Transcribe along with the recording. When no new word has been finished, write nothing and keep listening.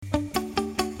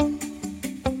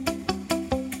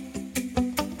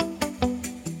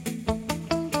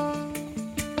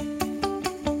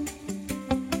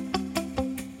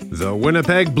The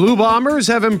Winnipeg Blue Bombers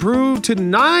have improved to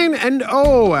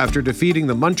 9-0 after defeating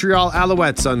the Montreal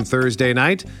Alouettes on Thursday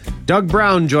night. Doug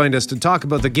Brown joined us to talk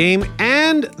about the game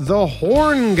and the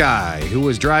horn guy who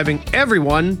was driving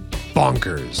everyone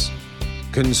bonkers.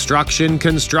 Construction.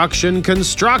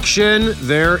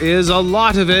 There is a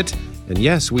lot of it. And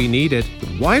yes, we need it. But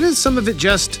why does some of it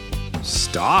just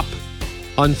stop?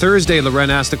 On Thursday, Loren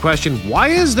asked the question, why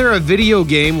is there a video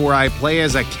game where I play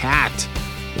as a cat?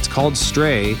 It's called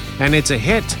Stray, and it's a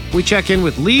hit. We check in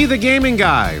with Lee the Gaming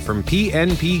Guy from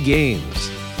PNP Games.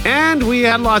 And we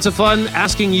had lots of fun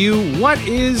asking you, what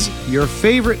is your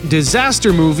favorite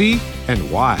disaster movie and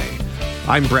why?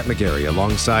 I'm Brett McGarry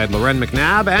alongside Loren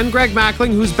McNabb and Greg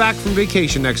Mackling, who's back from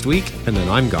vacation next week, and then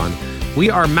I'm gone.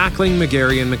 We are Mackling,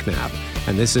 McGarry, and McNabb,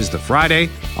 and this is the Friday,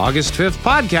 August 5th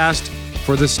podcast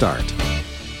for The Start.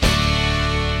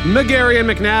 McGarry and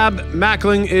McNabb.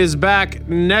 Mackling is back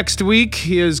next week.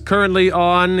 He is currently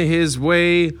on his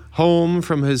way home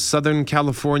from his Southern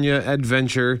California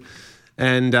adventure.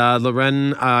 And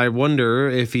Loren, I wonder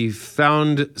if he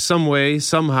found some way,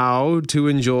 somehow, to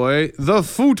enjoy the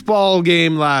football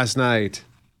game last night.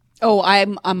 Oh,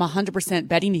 I'm 100%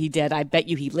 betting he did. I bet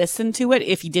you he listened to it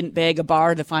if he didn't beg a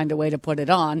bar to find a way to put it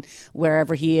on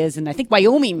wherever he is. And I think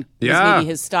Wyoming was maybe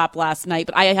his stop last night.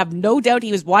 But I have no doubt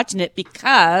he was watching it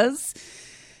because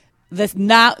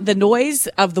the noise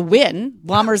of the win,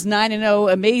 Bombers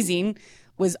 9-0, amazing,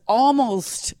 was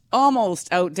almost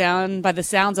outdone by the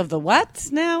sounds of the what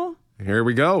now? Here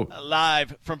we go.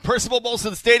 Live from Percival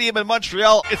Molson Stadium in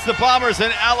Montreal, it's the Bombers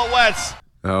and Alouettes.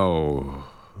 Oh,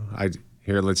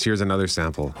 here's another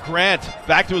sample. Grant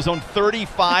back to his own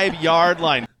 35-yard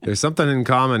line. There's something in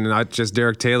common, not just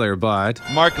Derek Taylor, but...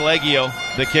 Mark Leggio,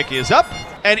 the kick is up,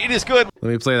 and it is good.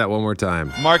 Let me play that one more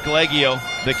time. Mark Leggio,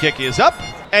 the kick is up,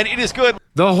 and it is good.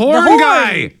 The horn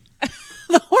guy!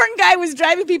 The horn guy was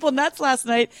driving people nuts last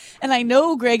night, and I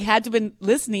know Greg had to have been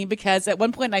listening because at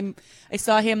one point I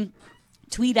saw him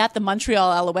tweet at the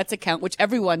Montreal Alouettes account, which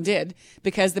everyone did,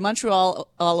 because the Montreal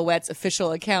Alouettes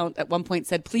official account at one point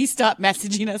said, please stop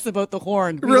messaging us about the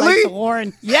horn. We really? like the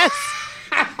horn. Yes.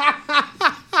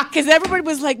 Because everybody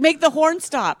was like, make the horn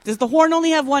stop. Does the horn only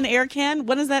have one air can?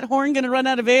 When is that horn going to run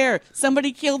out of air?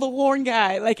 Somebody kill the horn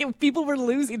guy. People were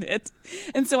losing it.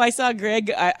 And so I saw Greg,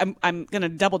 I'm going to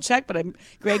double check, but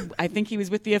Greg, I think he was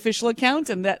with the official account,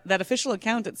 and that official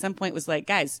account at some point was like,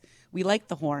 guys, we like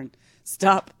the horn.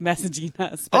 Stop messaging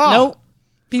us. But no,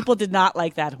 people did not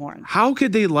like that horn. How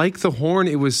could they like the horn?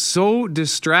 It was so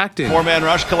distracting. Four-man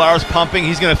rush, Kalaro's pumping.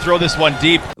 He's going to throw this one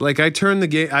deep. Like, I turned the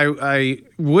game, I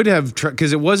would have,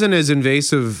 because it wasn't as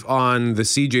invasive on the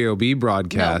CJOB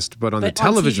broadcast, but on the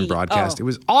television broadcast, it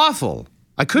was awful.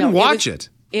 I couldn't watch it.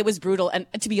 It was brutal. And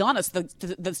to be honest,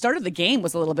 the start of the game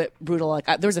was a little bit brutal. Like,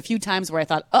 there was a few times where I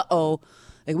thought,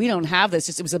 like, we don't have this.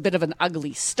 It was a bit of an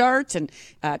ugly start, and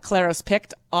Claros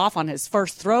picked off on his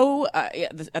first throw in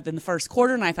the first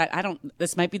quarter, and I thought,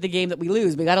 this might be the game that we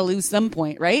lose. We got to lose some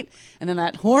point, right? And then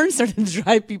that horn started to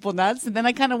drive people nuts, and then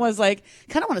I kind of was like,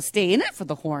 want to stay in it for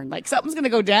the horn. Like, something's going to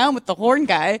go down with the horn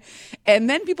guy. And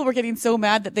then people were getting so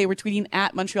mad that they were tweeting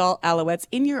at Montreal Alouettes,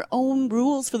 in your own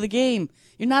rules for the game,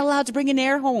 you're not allowed to bring in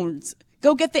air horns.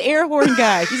 Go get the air horn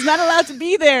guy. He's not allowed to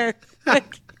be there.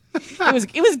 It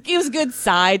was good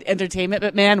side entertainment,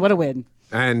 but man, what a win.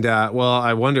 And,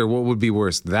 I wonder what would be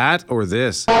worse, that or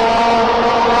this? Do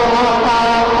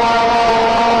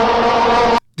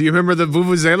you remember the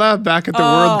Vuvuzela back at the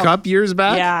World Cup years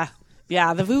back?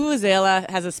 Yeah. The Vuvuzela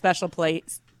has a special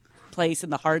place in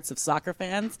the hearts of soccer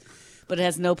fans, but it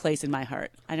has no place in my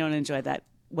heart. I don't enjoy that,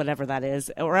 whatever that is.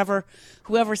 Or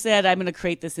whoever said, I'm going to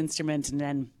create this instrument and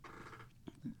then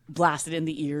blast it in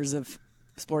the ears of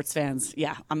sports fans.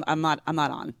 Yeah, I'm not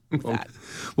on with that.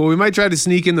 Well, we might try to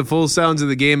sneak in the full sounds of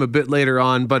the game a bit later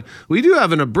on, but we do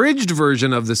have an abridged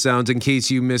version of the sounds in case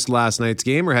you missed last night's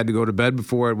game or had to go to bed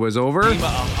before it was over. A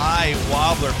high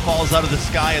wobbler falls out of the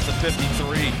sky at the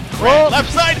 53. Grant,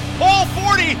 left side, hole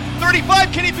 40,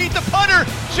 35. Can he beat the punter?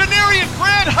 Janarian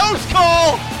Grant, house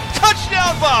call.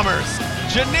 Touchdown Bombers.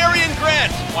 Janarian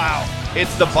Grant. Wow.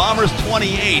 It's the Bombers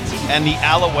 28 and the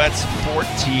Alouettes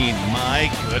 14. My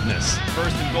goodness.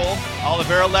 First and goal.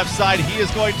 Oliveira left side. He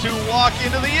is going to walk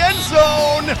into the end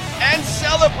zone and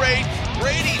celebrate.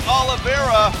 Brady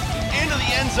Oliveira into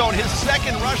the end zone. His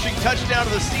second rushing touchdown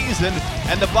of the season.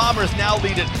 And the Bombers now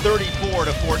lead at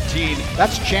 34-14.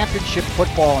 That's championship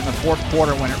football in the fourth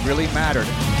quarter when it really mattered.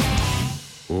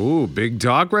 Ooh, big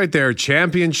talk right there.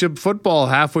 Championship football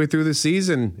halfway through the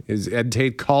season. Is Ed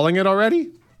Tate calling it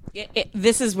already?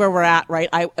 This is where we're at, right?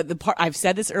 I've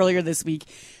said this earlier this week.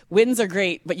 wins are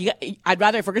great, but I'd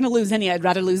rather, if we're going to lose any, I'd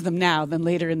rather lose them now than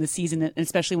later in the season, and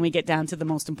especially when we get down to the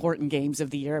most important games of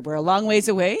the year. We're a long ways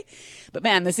away, but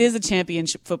man, this is a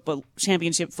championship football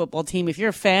team. If you're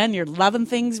a fan, you're loving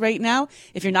things right now.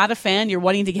 If you're not a fan, you're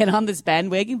wanting to get on this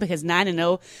bandwagon because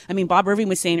 9-0. I mean, Bob Irving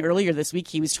was saying earlier this week,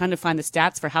 he was trying to find the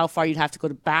stats for how far you'd have to go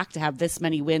back to have this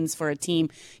many wins for a team,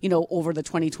 over the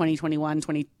 2020, 21,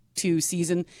 22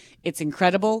 season. It's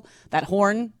incredible. That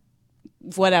horn,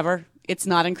 whatever. It's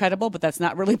not incredible, but that's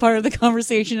not really part of the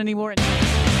conversation anymore.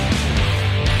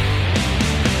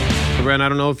 Ren, I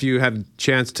don't know if you had a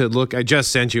chance to look. I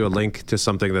just sent you a link to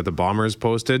something that the Bombers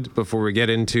posted before we get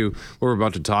into what we're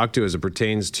about to talk to as it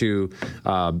pertains to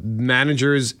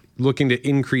managers looking to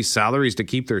increase salaries to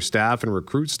keep their staff and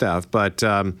recruit staff. But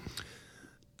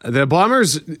the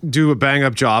Bombers do a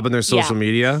bang-up job in their social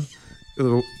media.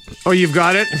 Oh, you've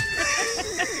got it?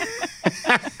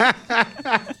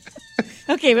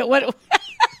 Okay, but what?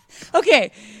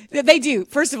 Okay, they do.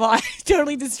 First of all, I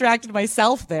totally distracted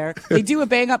myself there. They do a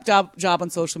bang-up job on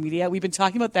social media. We've been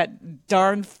talking about that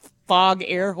darn fog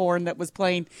air horn that was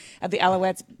playing at the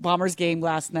Alouettes Bombers game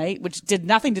last night, which did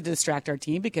nothing to distract our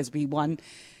team because we won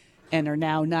and are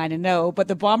now 9-0. But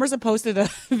the Bombers have posted a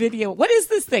video. What is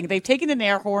this thing? They've taken an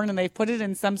air horn and they've put it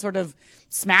in some sort of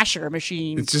smasher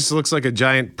machine. It just looks like a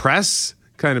giant press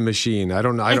kind of machine. I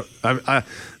don't know.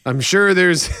 I'm sure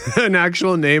there's an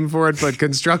actual name for it, but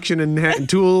construction and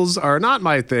tools are not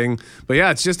my thing. But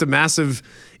yeah, it's just a massive.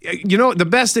 The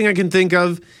best thing I can think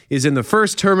of is in the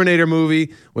first Terminator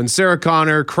movie when Sarah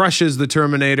Connor crushes the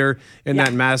Terminator in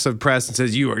that massive press and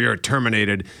says, you're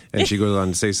terminated. And she goes on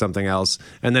to say something else.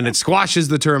 And then it squashes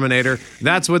the Terminator.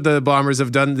 That's what the Bombers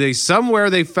have done. They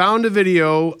found a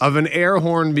video of an air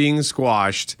horn being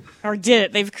squashed. Or did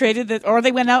it? They've created it, or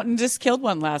they went out and just killed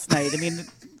one last night. I mean,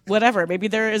 whatever. Maybe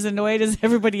they're as annoyed as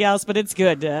everybody else, but it's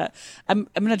good. I'm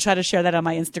going to try to share that on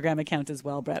my Instagram account as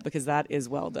well, Brett, because that is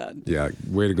well done. Yeah,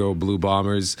 way to go, Blue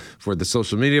Bombers, for the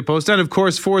social media post. And, of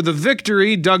course, for the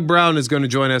victory, Doug Brown is going to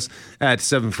join us at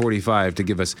 7:45 to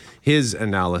give us his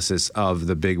analysis of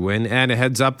the big win. And a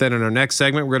heads up that in our next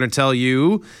segment, we're going to tell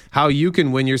you how you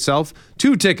can win yourself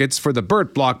 2 tickets for the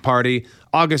Burt Block Party,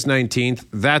 August 19th.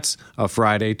 That's a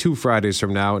Friday, 2 Fridays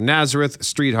from now. Nazareth,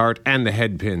 Streetheart, and the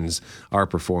Headpins are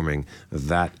performing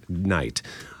that night.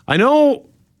 I know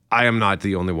I am not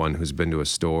the only one who's been to a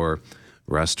store,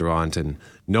 restaurant, and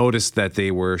noticed that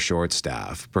they were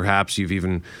short-staffed. Perhaps you've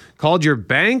even called your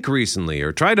bank recently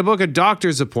or tried to book a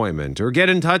doctor's appointment or get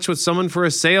in touch with someone for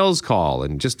a sales call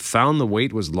and just found the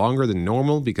wait was longer than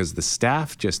normal because the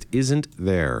staff just isn't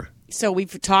there. So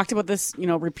we've talked about this,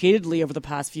 repeatedly over the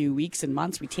past few weeks and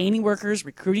months, retaining workers,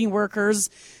 recruiting workers.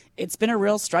 It's been a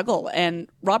real struggle. And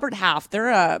Robert Half, they're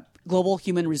a global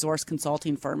human resource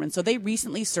consulting firm. And so they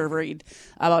recently surveyed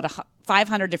about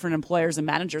 500 different employers and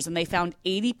managers, and they found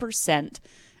 80%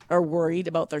 are worried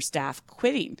about their staff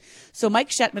quitting. So Mike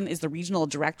Shetman is the regional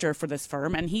director for this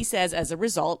firm, and he says as a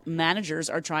result, managers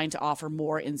are trying to offer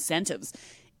more incentives.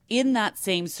 In that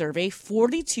same survey,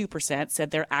 42%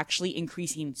 said they're actually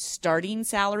increasing starting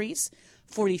salaries.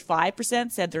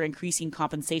 45% said they're increasing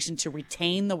compensation to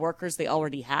retain the workers they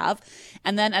already have.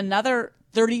 And then another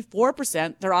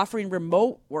 34%, they're offering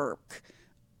remote work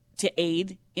to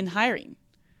aid in hiring.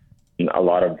 A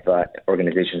lot of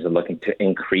organizations are looking to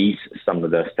increase some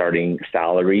of the starting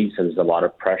salaries. So there's a lot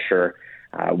of pressure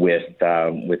with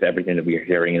everything that we're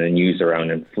hearing in the news around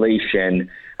inflation,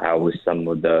 with some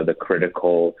of the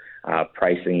critical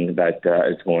pricing that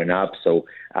is going up. So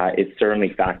it's certainly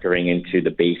factoring into the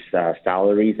base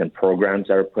salaries and programs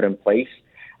that are put in place.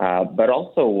 But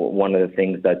also one of the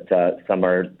things that some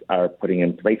are putting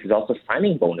in place is also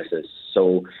signing bonuses.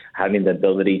 So having the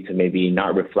ability to maybe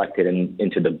not reflect it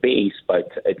into the base, but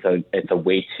it's a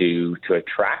way to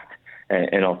attract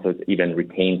and also even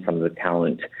retain some of the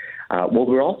talent. What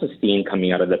we're also seeing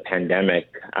coming out of the pandemic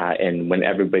and when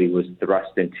everybody was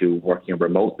thrust into working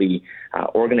remotely,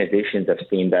 organizations have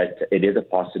seen that it is a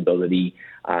possibility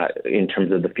in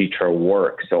terms of the future of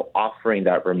work. So offering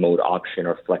that remote option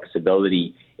or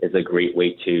flexibility is a great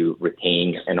way to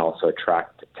retain and also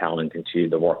attract talent into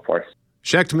the workforce.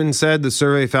 Schechtman said the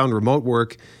survey found remote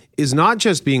work is not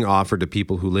just being offered to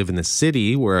people who live in the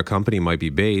city where a company might be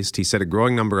based. He said a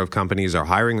growing number of companies are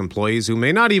hiring employees who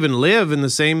may not even live in the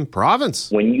same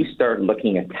province. When you start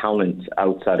looking at talent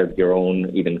outside of your own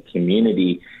even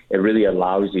community, it really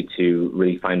allows you to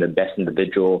really find the best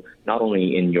individual, not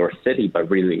only in your city, but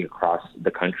really across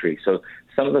the country. So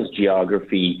some of those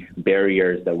geography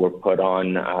barriers that were put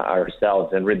on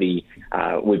ourselves, and really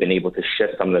we've been able to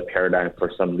shift some of the paradigm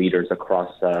for some leaders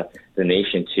across the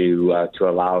nation to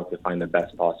allow to find the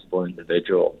best possible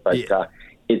individual. But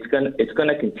it's going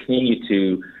to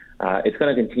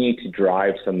continue to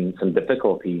drive some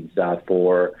difficulties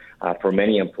for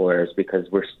many employers, because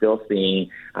we're still seeing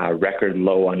record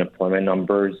low unemployment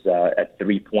numbers at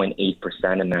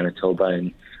 3.8% in Manitoba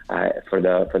and for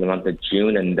the month of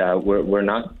June, and we're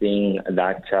not seeing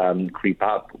that creep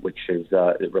up, which is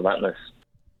relentless.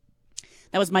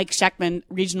 That was Mike Sheckman,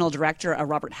 Regional Director at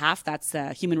Robert Half. That's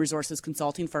a human resources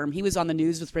consulting firm. He was on the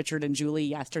news with Richard and Julie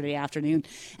yesterday afternoon.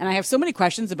 And I have so many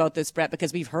questions about this, Brett,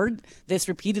 because we've heard this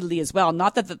repeatedly as well.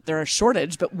 Not that there are a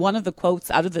shortage, but one of the quotes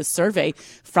out of this survey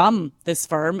from this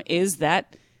firm is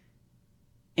that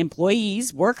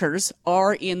employees, workers,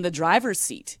 are in the driver's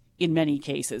seat in many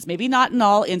cases. Maybe not in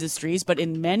all industries, but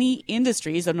in many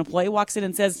industries, an employee walks in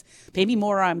and says, pay me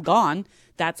more or I'm gone.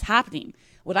 That's happening.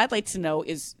 What I'd like to know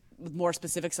is with more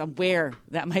specifics on where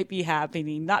that might be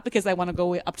happening. Not because I want to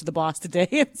go up to the boss today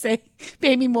and say,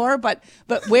 pay me more, but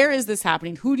where is this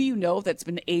happening? Who do you know that's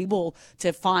been able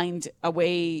to find a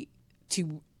way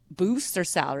to boost their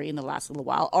salary in the last little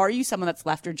while? Are you someone that's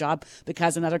left your job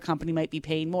because another company might be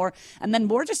paying more? And then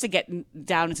more just to get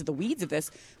down into the weeds of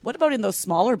this, what about in those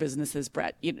smaller businesses,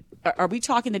 Brett? Are we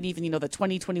talking that even, the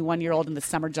 20, 21-year-old in the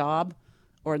summer job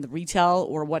or in the retail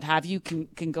or what have you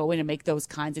can go in and make those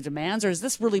kinds of demands? Or is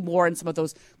this really more in some of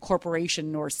those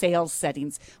corporation or sales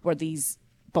settings where these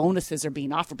bonuses are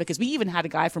being offered? Because we even had a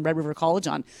guy from Red River College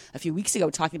on a few weeks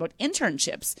ago talking about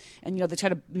internships, and they try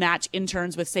to match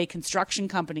interns with, say, construction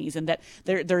companies, and that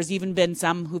there's even been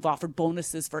some who've offered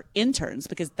bonuses for interns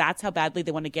because that's how badly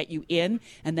they want to get you in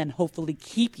and then hopefully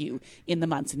keep you in the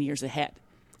months and years ahead.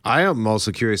 I am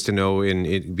also curious to know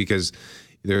because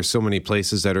there are so many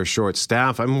places that are short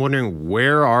staffed. I'm wondering,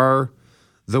 where are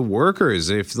the workers?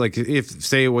 If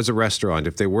say it was a restaurant,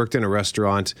 if they worked in a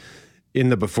restaurant in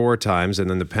the before times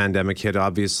and then the pandemic hit,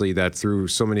 obviously that threw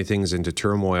so many things into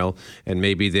turmoil and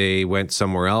maybe they went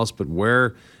somewhere else, but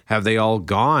where have they all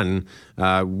gone?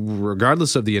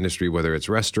 Regardless of the industry, whether it's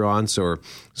restaurants or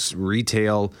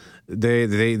retail,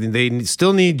 they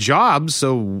still need jobs.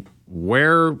 So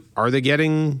where are they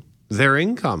getting their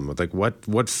income? Like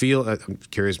what field? I'm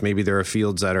curious. Maybe there are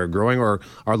fields that are growing, or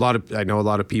are I know a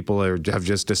lot of people have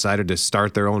just decided to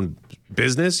start their own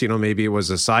business. Maybe it was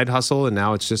a side hustle and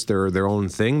now it's just their own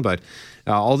thing. But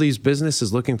all these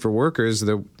businesses looking for workers,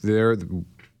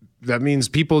 that means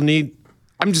people need.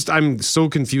 I'm so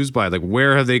confused by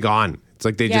where have they gone? It's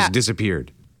like they just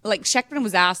disappeared. Like Sheckman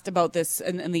was asked about this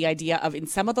and the idea of in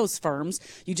some of those firms,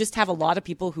 you just have a lot of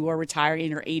people who are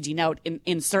retiring or aging out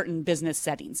in certain business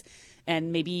settings,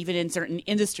 and maybe even in certain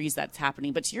industries that's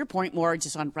happening. But to your point, more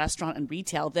just on restaurant and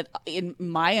retail, that in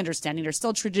my understanding are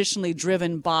still traditionally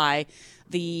driven by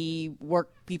the work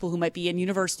people who might be in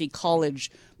university, college,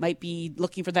 might be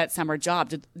looking for that summer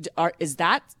job. Is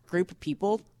that group of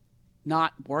people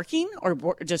not working or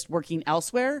just working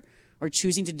elsewhere? Or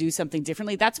choosing to do something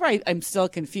differently? That's where I'm still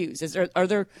confused. Are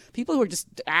there people who are just,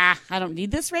 I don't need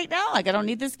this right now? I don't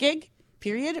need this gig,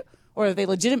 period? Or have they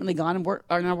legitimately gone and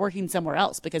are now working somewhere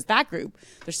else? Because that group,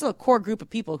 there's still a core group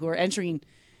of people who are entering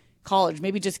college,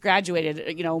 maybe just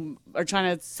graduated, are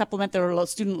trying to supplement their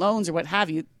student loans or what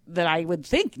have you, that I would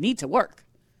think need to work.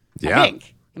 Yeah. I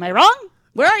think. Am I wrong?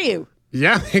 Where are you?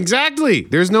 Yeah, exactly.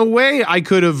 There's no way I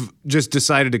could have just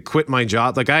decided to quit my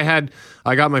job.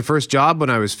 I got my first job when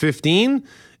I was 15,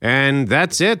 and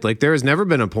that's it. There has never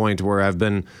been a point where I've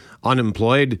been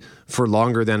unemployed for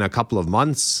longer than a couple of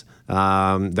months.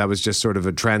 That was just sort of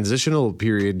a transitional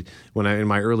period in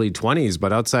my early 20s.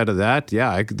 But outside of that,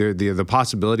 the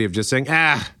possibility of just saying,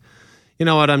 you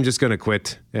know what, I'm just going to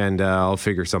quit and I'll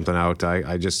figure something out.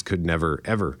 I just could never,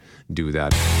 ever do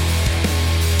that.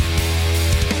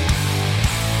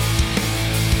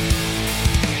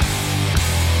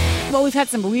 Well, we've had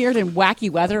some weird and wacky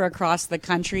weather across the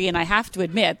country, and I have to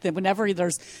admit that whenever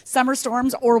there's summer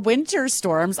storms or winter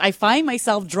storms, I find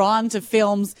myself drawn to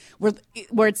films where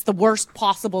it's the worst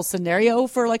possible scenario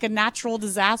for a natural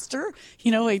disaster.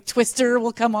 A twister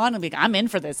will come on and be I'm in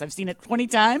for this. I've seen it 20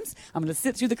 times. I'm going to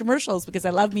sit through the commercials because I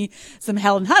love me some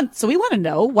Helen Hunt. So we want to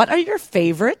know, what are your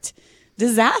favorite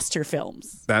disaster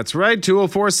films? That's right,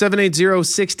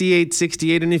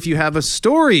 204-780-6868. And if you have a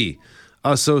story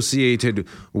associated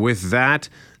with that,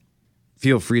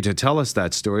 feel free to tell us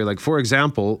that story. For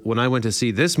example, when I went to see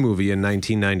this movie in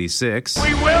 1996.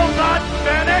 We will not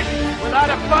finish without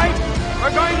a fight.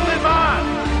 We're going to live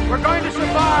on. We're going to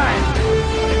survive.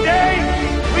 Today,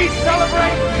 we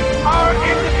celebrate our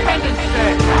Independence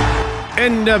Day.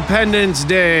 Independence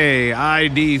Day,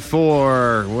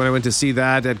 ID4. When I went to see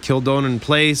that at Kildonan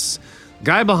Place,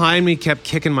 guy behind me kept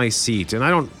kicking my seat, and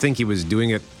I don't think he was doing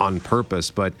it on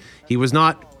purpose, but he was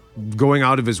not going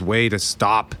out of his way to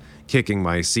stop kicking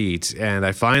my seat. And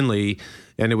I finally,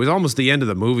 and it was almost the end of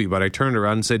the movie, but I turned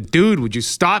around and said, dude, would you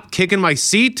stop kicking my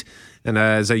seat? And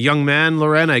as a young man,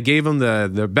 Loren, I gave him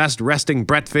the best resting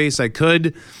Brett face I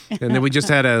could. And then we just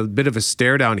had a bit of a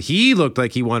stare down. He looked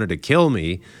like he wanted to kill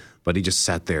me, but he just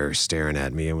sat there staring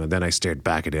at me. And then I stared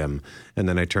back at him. And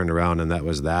then I turned around, and that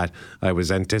was that. I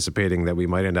was anticipating that we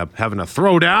might end up having a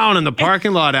throwdown in the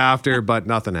parking lot after, but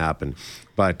nothing happened.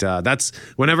 But that's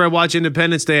whenever I watch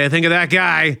Independence Day, I think of that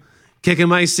guy kicking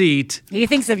my seat. He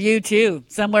thinks of you, too.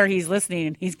 Somewhere he's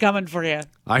listening. He's coming for you.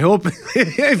 I hope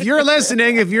if you're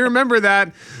listening, if you remember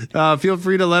that, feel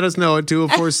free to let us know at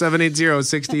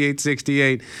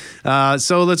 204-780-6868.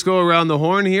 So let's go around the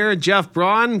horn here. Jeff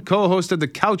Braun, co-host of the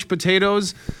Couch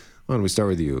Potatoes. Why don't we start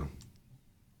with you?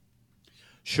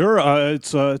 Sure.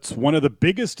 It's one of the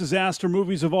biggest disaster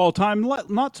movies of all time.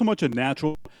 Not so much a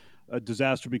natural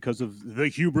disaster because of the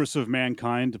hubris of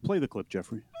mankind. Play the clip,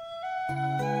 Jeffrey.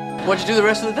 What'd you do the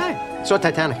rest of the day? Saw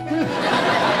Titanic.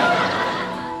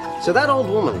 So that old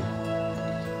woman,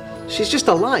 she's just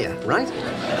a liar, right?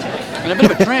 And a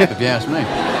bit of a tramp, if you ask me.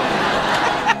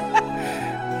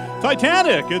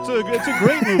 Titanic. It's a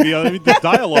great movie. I mean, the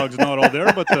dialogue's not all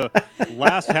there, but the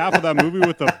last half of that movie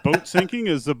with the boat sinking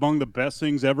is among the best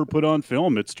things ever put on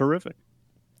film. It's terrific.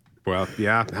 Well,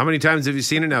 yeah. How many times have you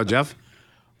seen it now, Jeff?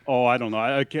 Oh, I don't know.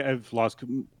 I've lost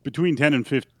between 10 and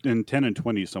 15, and 10 and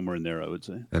 20, somewhere in there, I would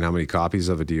say. And how many copies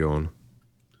of it do you own?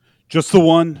 Just the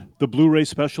one, the Blu-ray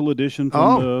special edition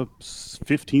from the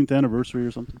 15th anniversary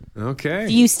or something. Okay.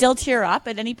 Do you still tear up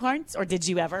at any points, or did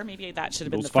you ever? Maybe that should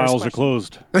have been Those the first files question. are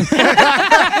closed.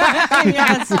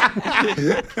 Yes.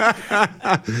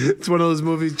 It's one of those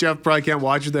movies Jeff probably can't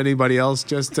watch with anybody else,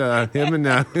 just him and...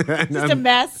 Just a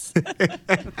mess. Cam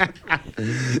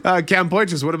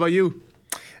Poitras, what about you?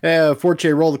 Forte,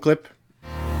 roll the clip.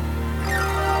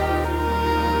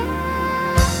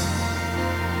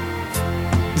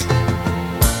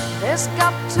 There's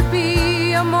got to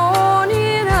be a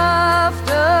morning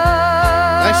after.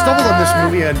 I stumbled on this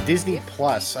movie on Disney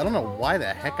Plus. I don't know why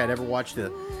the heck I'd ever watched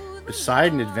the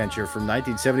Poseidon Adventure from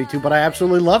 1972, but I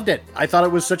absolutely loved it. I thought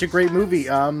it was such a great movie.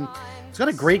 It's got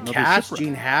a great cast.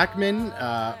 Gene Hackman,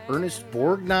 Ernest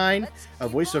Borgnine, a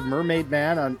voice of Mermaid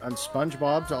Man on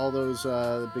SpongeBob, to all those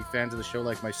big fans of the show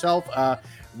like myself.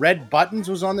 Red Buttons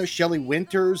was on there. Shelley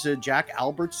Winters, Jack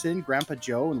Albertson, Grandpa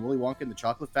Joe, and Willy Wonka and the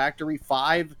Chocolate Factory.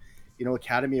 5,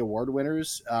 Academy Award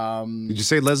winners. Did you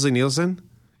say Leslie Nielsen?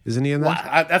 Isn't he in that?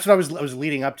 Well, that's what I was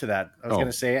leading up to that. I was going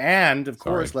to say, and of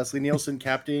course, Leslie Nielsen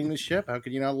captaining the ship. How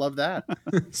could you not love that?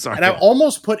 Sorry. And I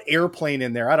almost put Airplane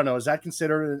in there. I don't know. Is that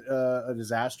considered a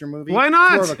disaster movie? Why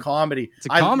not? It's more of a comedy. It's a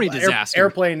comedy disaster.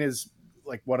 Airplane is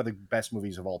like one of the best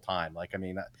movies of all time.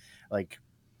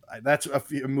 That's a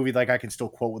movie like I can still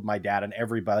quote with my dad and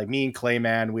everybody. Like me and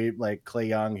Clayman, we like Clay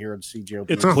Young here at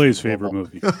CJOP. It's Clay's favorite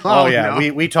movie. Oh yeah,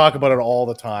 no. we talk about it all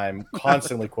the time,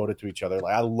 constantly quote it to each other.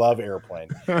 Like I love Airplane.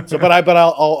 So, but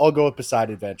I'll go with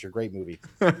Poseidon Adventure. Great movie.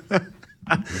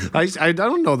 I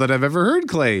don't know that I've ever heard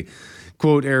Clay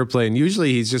quote Airplane.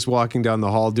 Usually he's just walking down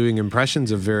the hall doing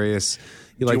impressions of various.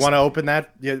 Do you want to open that?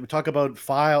 Yeah, talk about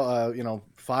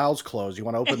files closed. You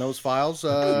want to open those files?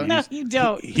 No, you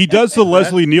don't. He does the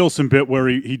Leslie Nielsen bit where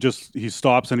he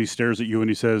stops and he stares at you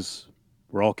and he says,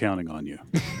 "We're all counting on you,"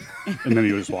 and then he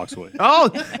just walks away.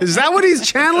 Oh, is that what he's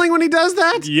channeling when he does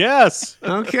that? Yes.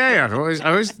 Okay. I always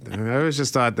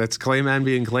just thought that's Clayman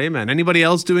being Clayman. Anybody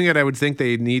else doing it, I would think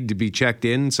they need to be checked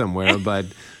in somewhere. But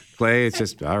Clay, it's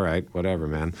just all right. Whatever,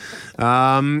 man.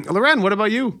 Loren, what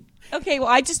about you? Okay, well,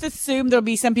 I just assume there'll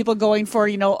be some people going for,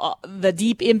 the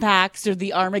Deep Impacts or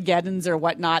the Armageddons or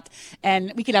whatnot.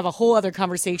 And we could have a whole other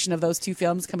conversation of those two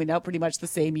films coming out pretty much the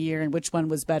same year and which one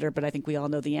was better, but I think we all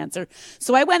know the answer.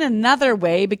 So I went another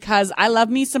way because I love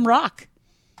me some rock.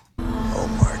 Oh,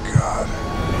 my God.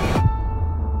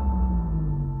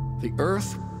 The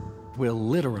Earth will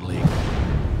literally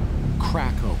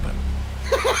crack open.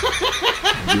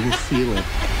 You will feel it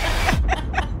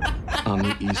on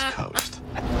the East Coast.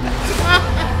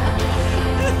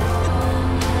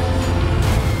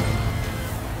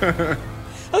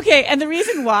 Okay, and the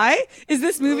reason why is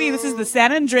this is the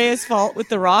San Andreas Fault with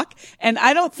The Rock, and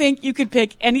I don't think you could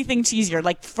pick anything cheesier.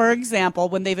 Like, for example,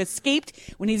 when they've escaped,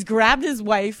 when he's grabbed his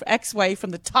ex-wife from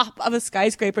the top of a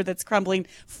skyscraper that's crumbling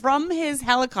from his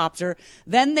helicopter,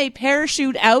 then they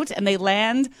parachute out and they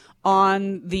land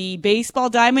on the baseball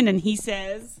diamond, and he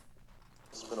says...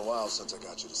 been a while since I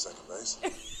got you to second base.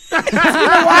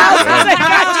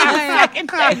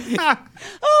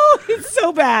 Oh, it's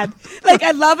so bad. Like,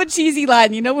 I love a cheesy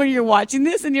line. You know, when you're watching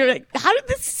this and you're like, how did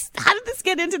this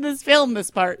get into this film,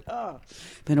 this part? Oh,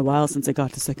 been a while since I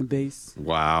got to second base.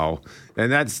 Wow.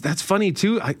 And that's funny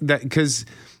too, because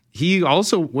he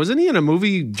also, wasn't he in a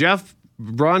movie, Jeff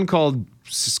Braun, called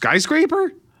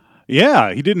Skyscraper?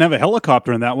 Yeah, he didn't have a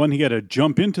helicopter in that one. He had to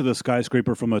jump into the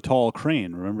skyscraper from a tall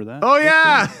crane. Remember that? Oh,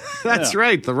 yeah. That's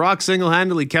right. The Rock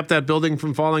single-handedly kept that building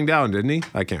from falling down, didn't he?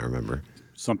 I can't remember.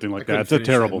 Something like that. It's a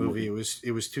terrible movie.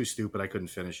 It was too stupid. I couldn't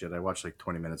finish it. I watched like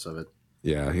 20 minutes of it.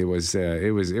 Yeah, it was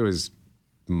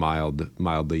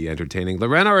mildly entertaining.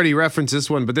 Loren already referenced this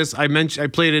one, but I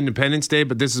played Independence Day,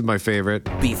 but this is my favorite.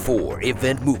 Before,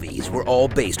 event movies were all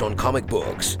based on comic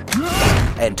books.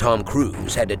 And Tom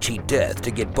Cruise had to cheat death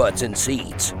to get butts in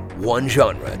seats. One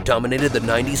genre dominated the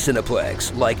 90s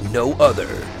Cineplex like no other.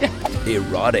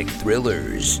 Erotic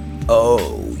thrillers.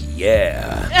 Oh,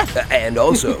 yeah. And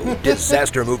also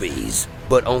disaster movies.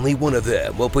 But only one of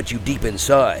them will put you deep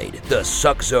inside the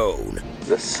suck zone.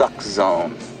 The suck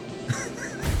zone.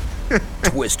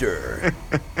 Twister.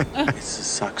 It's the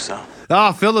suck zone.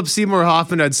 Oh, Philip Seymour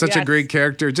Hoffman had such a great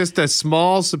character. Just a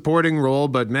small supporting role,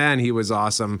 but man, he was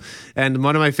awesome. And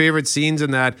one of my favorite scenes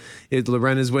in that,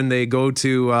 Loren, is when they go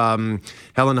to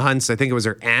Helen Hunt's, I think it was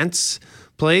her aunt's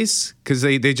place, because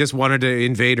they just wanted to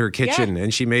invade her kitchen,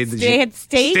 and she made they had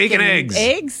steak and eggs.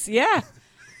 Eggs, yeah.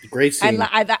 Great scene.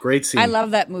 Great scene. I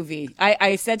love that movie.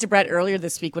 I said to Brett earlier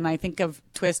this week, when I think of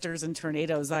twisters and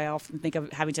tornadoes, I often think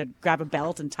of having to grab a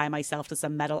belt and tie myself to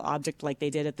some metal object like they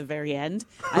did at the very end.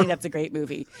 I think that's a great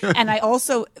movie. And I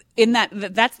also, in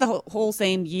that's the whole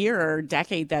same year or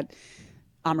decade that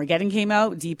Armageddon came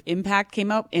out, Deep Impact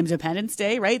came out, Independence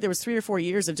Day, right? There was 3 or 4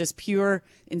 years of just pure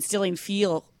instilling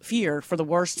fear for the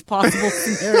worst possible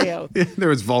scenario. There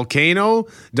was Volcano,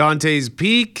 Dante's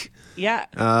Peak. Yeah.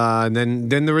 And then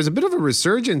there was a bit of a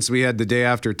resurgence. We had The Day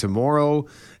After Tomorrow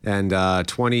and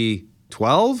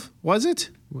 2012, was it?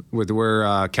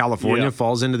 Where California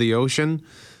falls into the ocean.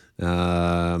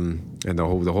 And the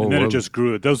whole and then world. It just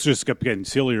grew. Those just kept getting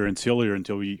sillier and sillier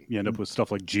until you end up with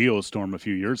stuff like Geostorm a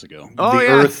few years ago. Oh, the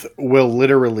Earth will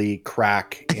literally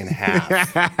crack in half.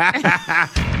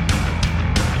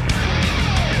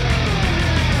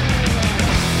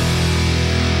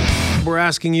 We're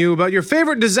asking you about your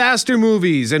favorite disaster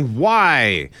movies and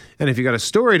why. And if you got a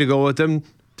story to go with them,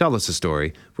 tell us a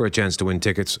story for a chance to win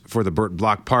tickets for the Burt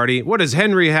Block Party. What does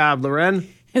Henry have, Loren?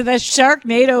 The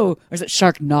Sharknado, or is it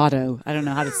Sharknado? I don't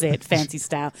know how to say it fancy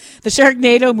style. The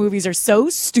Sharknado movies are so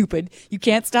stupid, you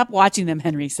can't stop watching them,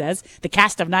 Henry says. The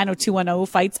cast of 90210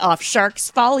 fights off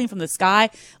sharks falling from the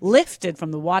sky, lifted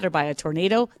from the water by a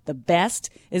tornado. The best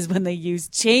is when they use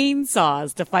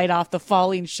chainsaws to fight off the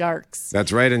falling sharks.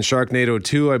 That's right. In Sharknado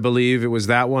 2, I believe it was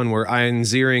that one where Ian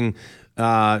Ziering,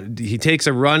 he takes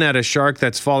a run at a shark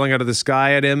that's falling out of the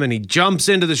sky at him, and he jumps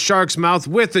into the shark's mouth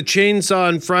with the chainsaw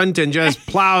in front and just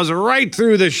plows right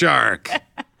through the shark.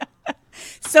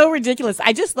 So ridiculous.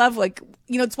 I just love,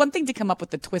 it's one thing to come up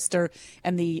with the twister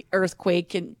and the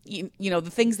earthquake and, the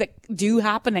things that do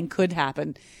happen and could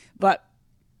happen, but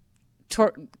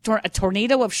a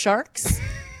tornado of sharks?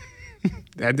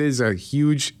 That is a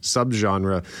huge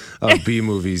subgenre of B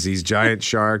movies. These giant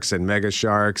sharks and mega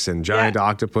sharks and giant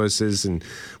octopuses. And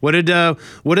what did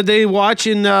they watch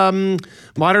in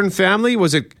Modern Family?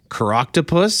 Was it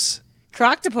Croctopus?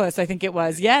 Croctopus, I think it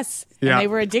was. Yes. Yeah. And they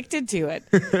were addicted to it.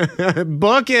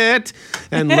 Book it.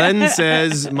 And Len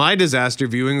says my disaster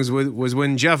viewings was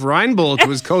when Jeff Reinbold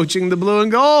was coaching the Blue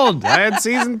and Gold. I had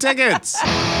season tickets.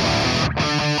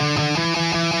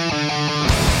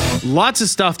 Lots of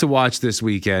stuff to watch this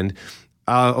weekend.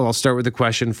 I'll start with the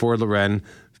question for Loren.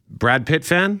 Brad Pitt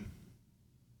fan?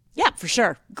 Yeah, for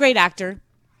sure. Great actor.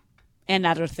 And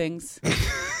other things.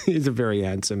 He's a very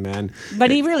handsome man. But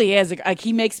he really is.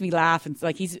 He makes me laugh. And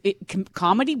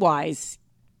comedy-wise,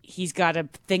 he's got a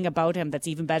thing about him that's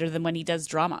even better than when he does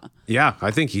drama. Yeah, I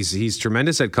think he's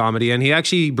tremendous at comedy. And he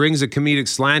actually brings a comedic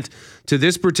slant to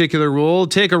this particular role.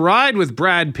 Take a ride with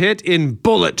Brad Pitt in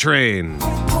Bullet Train.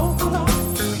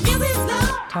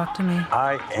 Talk to me.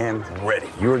 I am ready.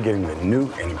 You are getting the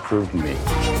new and improved me.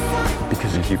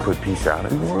 Because if you put peace out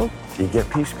in the world, you get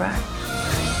peace back.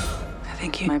 I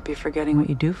think you might be forgetting what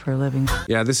you do for a living.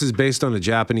 Yeah, this is based on a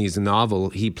Japanese novel.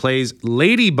 He plays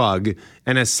Ladybug,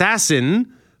 an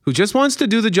assassin who just wants to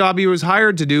do the job he was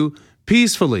hired to do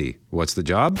peacefully. What's the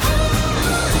job?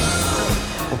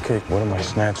 Okay, what am I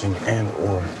snatching and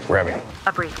or grabbing?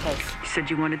 A briefcase. You said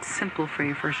you wanted simple for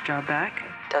your first job back.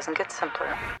 Doesn't get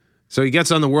simpler. So he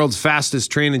gets on the world's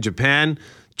fastest train in Japan,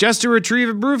 just to retrieve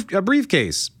a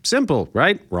briefcase. Simple,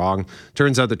 right? Wrong.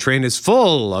 Turns out the train is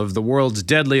full of the world's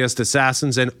deadliest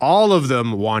assassins, and all of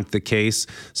them want the case.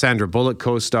 Sandra Bullock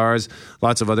co-stars.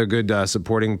 Lots of other good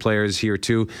supporting players here,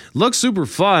 too. Looks super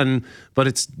fun, but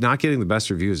it's not getting the best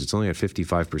reviews. It's only at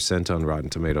 55% on Rotten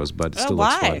Tomatoes, but it still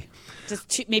looks fun.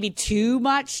 Just maybe too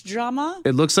much drama?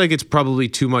 It looks like it's probably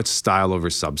too much style over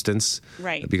substance.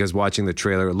 Right. Because watching the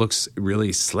trailer, it looks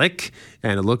really slick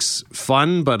and it looks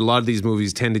fun, but a lot of these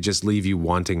movies tend to just leave you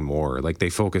wanting more. Like they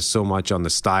focus so much on the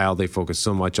style, they focus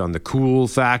so much on the cool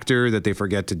factor that they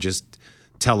forget to just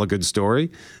tell a good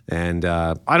story. And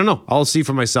I don't know. I'll see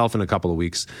for myself in a couple of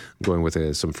weeks. I'm going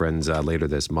with some friends later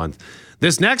this month.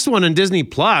 This next one on Disney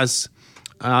Plus,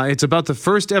 it's about the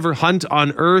first ever hunt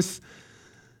on Earth.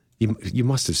 You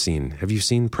must have seen. Have you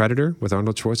seen Predator with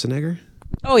Arnold Schwarzenegger?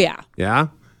 Oh, yeah. Yeah?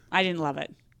 I didn't love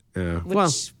it.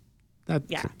 Well,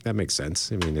 that makes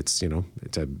sense. I mean, it's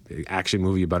an action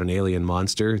movie about an alien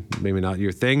monster. Maybe not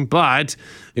your thing, but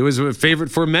it was a favorite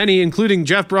for many, including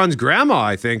Jeff Braun's grandma,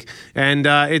 I think. And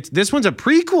this one's a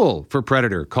prequel for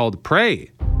Predator called Prey.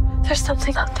 There's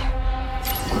something out there.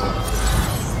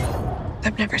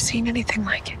 I've never seen anything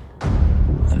like it.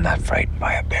 I'm not frightened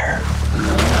by a bear.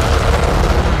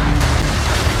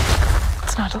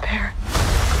 It's not a bear.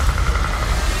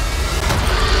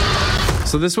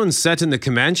 So this one's set in the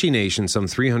Comanche Nation some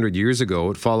 300 years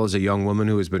ago. It follows a young woman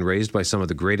who has been raised by some of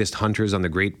the greatest hunters on the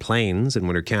Great Plains, and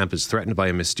when her camp is threatened by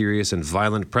a mysterious and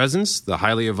violent presence, the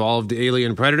highly evolved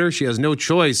alien predator, she has no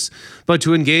choice but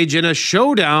to engage in a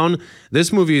showdown.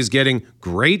 This movie is getting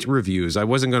great reviews. I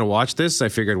wasn't going to watch this. I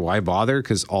figured, why bother?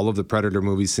 Because all of the Predator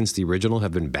movies since the original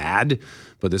have been bad,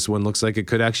 but this one looks like it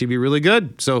could actually be really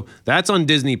good. So that's on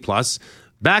Disney Plus.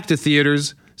 Back to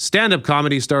theaters. Stand-up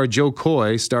comedy star Joe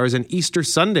Coy stars in Easter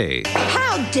Sunday.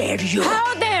 How dare you?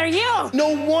 How dare you? No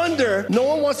wonder no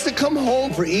one wants to come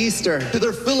home for Easter to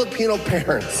their Filipino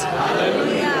parents.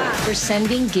 Hallelujah. We're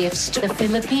sending gifts to the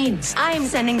Philippines. I'm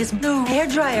sending this new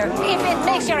hairdryer. If it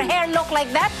makes your hair look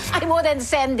like that, I wouldn't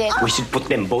send it. We should put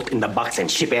them both in the box and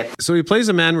ship it. So he plays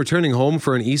a man returning home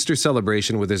for an Easter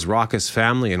celebration with his raucous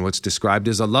family in what's described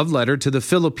as a love letter to the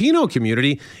Filipino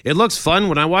community. It looks fun.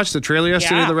 When I watched the trailer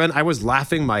yesterday, Loren, I was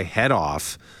laughing my head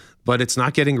off, but it's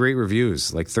not getting great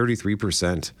reviews, like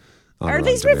 33%. Are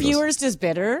these reviewers just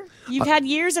bitter? You've had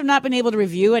years of not been able to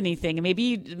review anything, and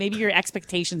maybe your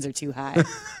expectations are too high.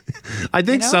 I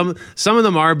think some of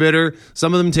them are bitter.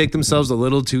 Some of them take themselves a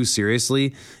little too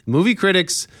seriously. Movie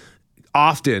critics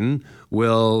often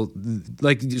will,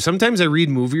 like, sometimes I read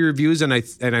movie reviews and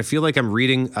I feel like I'm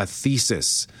reading a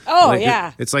thesis. Oh, like,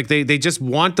 yeah. It's like they just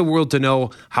want the world to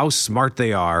know how smart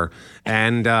they are.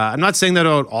 And I'm not saying that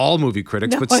about all movie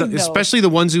critics, but especially the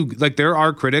ones who, like, there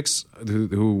are critics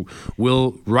who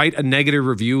will write a negative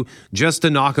review just to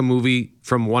knock a movie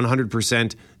from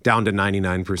 100% down to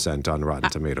 99% on Rotten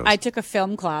Tomatoes. I took a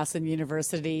film class in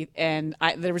university, and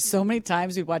there were so many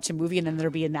times we'd watch a movie and then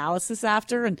there'd be analysis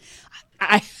after, and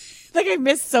I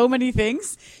missed so many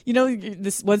things. You know,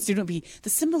 this one student would be, the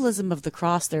symbolism of the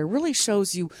cross there really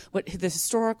shows you what the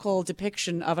historical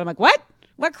depiction of. I'm like, what?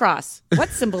 What cross? What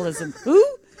symbolism? Who?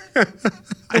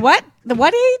 The what? The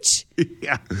what age?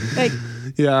 Yeah.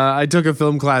 Yeah, I took a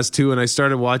film class too, and I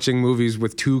started watching movies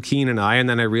with too keen an eye, and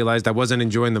then I realized I wasn't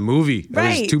enjoying the movie. Right.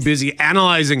 I was too busy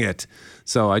analyzing it.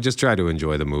 So I just try to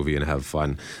enjoy the movie and have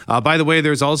fun. By the way,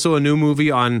 there's also a new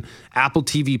movie on Apple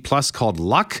TV Plus called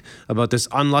Luck, about this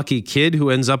unlucky kid who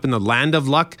ends up in the land of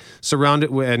luck, surrounded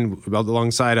and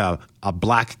alongside a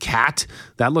black cat.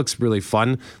 That looks really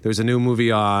fun. There's a new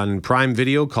movie on Prime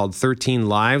Video called 13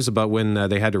 Lives, about when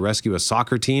they had to rescue a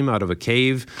soccer team out of a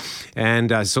cave.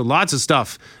 And so lots of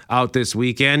stuff out this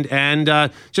weekend.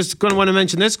 And just going to want to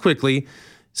mention this quickly.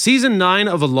 Season 9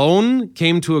 of Alone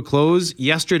came to a close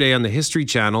yesterday on the History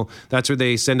Channel. That's where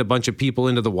they send a bunch of people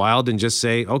into the wild and just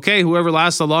say, okay, whoever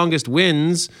lasts the longest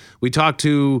wins. We talked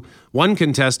to one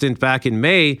contestant back in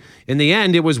May. In the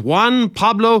end, it was Juan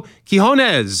Pablo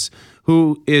Quijones,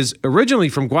 who is originally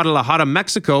from Guadalajara,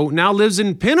 Mexico, now lives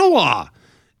in Pinawa.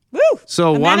 Woo!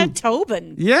 So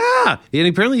Manitoban. Yeah. And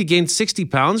apparently he gained 60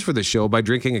 pounds for the show by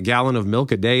drinking a gallon of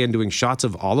milk a day and doing shots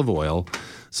of olive oil.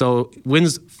 So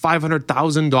wins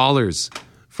 $500,000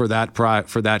 for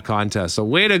that contest. So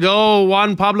way to go,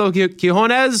 Juan Pablo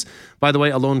Quijones. By the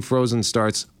way, Alone Frozen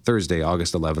starts Thursday,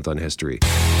 August 11th on History.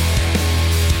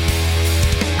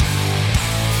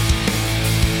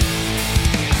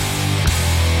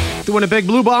 The Winnipeg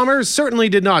Blue Bombers certainly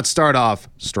did not start off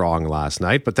strong last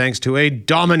night, but thanks to a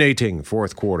dominating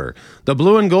fourth quarter, the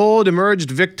Blue and Gold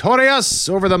emerged victorious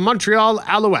over the Montreal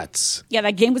Alouettes. Yeah,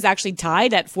 that game was actually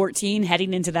tied at 14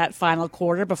 heading into that final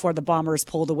quarter before the Bombers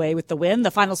pulled away with the win.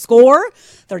 The final score,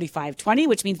 35-20,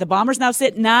 which means the Bombers now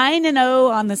sit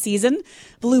 9-0 on the season.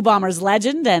 Blue Bombers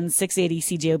legend and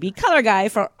 680 CJOB color guy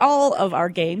for all of our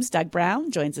games, Doug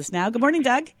Brown, joins us now. Good morning,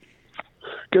 Doug.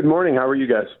 Good morning. How are you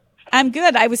guys? I'm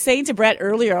good. I was saying to Brett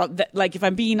earlier that, like, if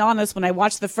I'm being honest, when I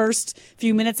watched the first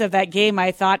few minutes of that game,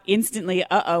 I thought instantly,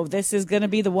 this is going to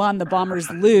be the one the Bombers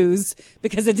lose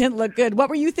because it didn't look good. What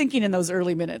were you thinking in those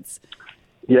early minutes?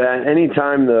 Yeah,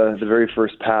 anytime the very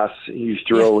first pass you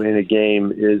throw in a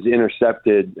game is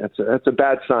intercepted, that's a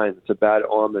bad sign. It's a bad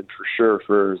omen for sure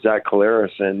for Zach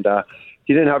Collaros. And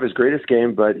he didn't have his greatest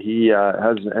game, but he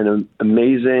has an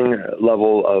amazing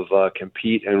level of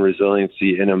compete and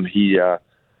resiliency in him.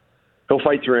 He'll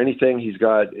fight through anything. He's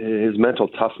got his mental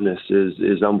toughness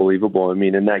is unbelievable. I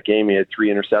mean, in that game, he had 3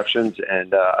 interceptions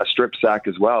and a strip sack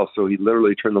as well. So he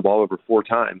literally turned the ball over 4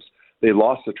 times. They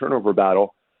lost the turnover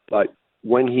battle, but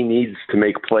when he needs to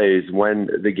make plays, when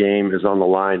the game is on the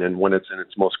line and when it's in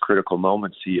its most critical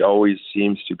moments, he always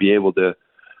seems to be able to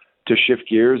shift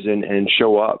gears and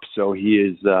show up. So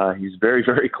he's very,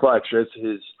 very clutch. That's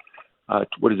his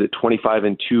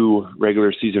 25-2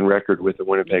 regular season record with the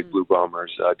Winnipeg Blue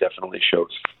Bombers definitely shows.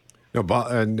 No,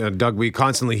 Doug, we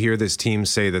constantly hear this team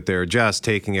say that they're just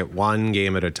taking it one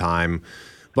game at a time,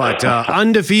 but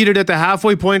undefeated at the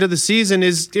halfway point of the season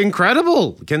is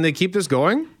incredible. Can they keep this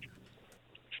going?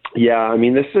 Yeah, I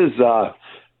mean, this is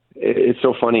it's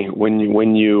so funny when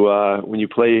you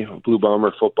play Blue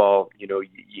Bomber football. You know,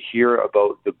 you hear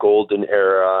about the golden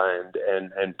era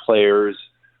and players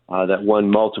that won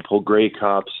multiple Grey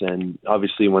Cups, and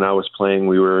obviously when I was playing,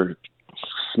 we were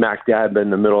smack dab in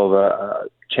the middle of a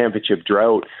championship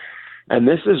drought. And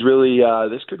this is really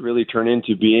this could really turn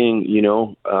into being,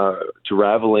 to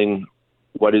raveling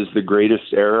what is the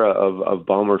greatest era of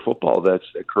Bomber football that's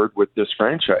occurred with this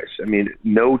franchise. I mean,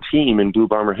 no team in Blue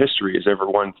Bomber history has ever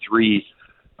won 3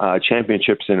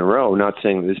 championships in a row. Not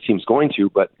saying this team's going to,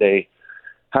 but they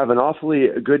have an awfully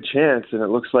good chance, and it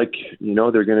looks like,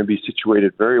 they're going to be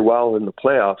situated very well in the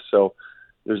playoffs. So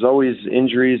there's always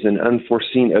injuries and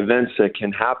unforeseen events that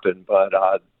can happen, but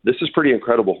this is pretty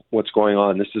incredible what's going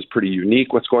on. This is pretty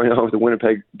unique what's going on with the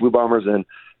Winnipeg Blue Bombers,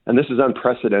 and this is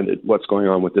unprecedented what's going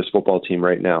on with this football team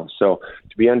right now. So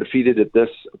to be undefeated at this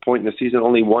point in the season,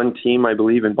 only one team, I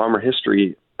believe, in Bomber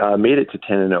history made it to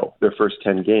 10-0, their first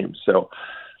 10 games. So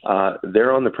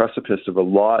they're on the precipice of a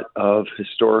lot of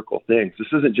historical things. This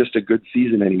isn't just a good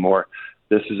season anymore.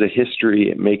 This is a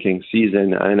history-making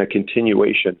season and a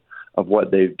continuation of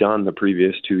what they've done the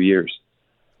previous 2 years.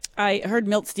 I heard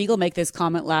Milt Stiegel make this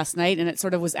comment last night, and it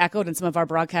sort of was echoed in some of our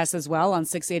broadcasts as well on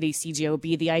 680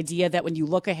 CJOB, the idea that when you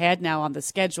look ahead now on the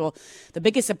schedule, the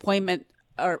biggest opponent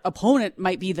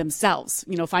might be themselves,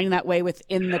 finding that way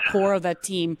within the core of that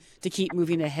team to keep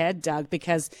moving ahead, Doug,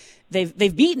 because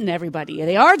they've beaten everybody.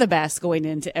 They are the best going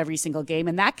into every single game,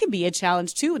 and that can be a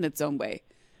challenge too in its own way.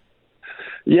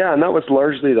 Yeah, and that was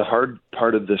largely the hard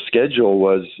part of the schedule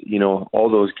was, all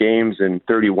those games in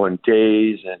 31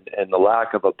 days and the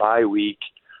lack of a bye week.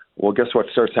 Well, guess what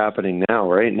starts happening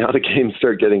now, right? Now the games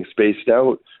start getting spaced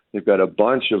out. They've got a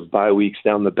bunch of bye weeks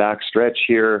down the back stretch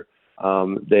here.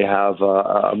 They have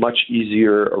a much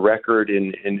easier record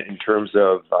in terms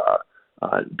of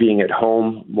being at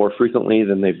home more frequently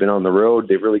than they've been on the road.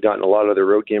 They've really gotten a lot of their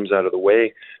road games out of the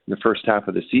way in the first half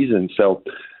of the season. So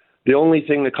the only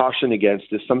thing to caution against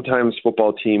is sometimes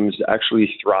football teams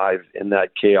actually thrive in that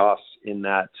chaos, in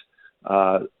that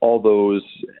all those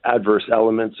adverse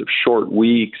elements of short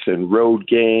weeks and road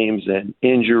games and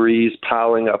injuries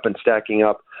piling up and stacking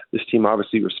up. This team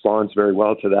obviously responds very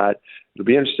well to that. It'll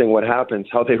be interesting what happens,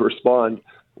 how they respond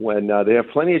when they have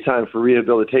plenty of time for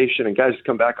rehabilitation and guys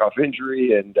come back off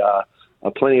injury and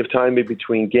plenty of time in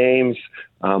between games.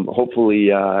 Hopefully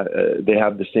they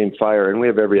have the same fire, and we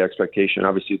have every expectation,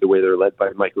 obviously, the way they're led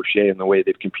by Mike O'Shea and the way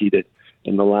they've competed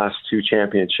in the last 2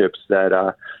 championships,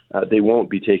 that they won't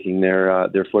be taking their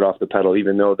foot off the pedal,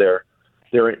 even though their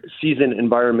season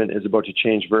environment is about to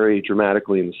change very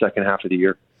dramatically in the second half of the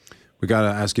year. We got to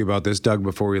ask you about this, Doug,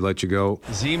 before we let you go.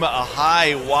 Zima, a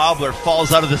high wobbler,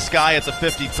 falls out of the sky at the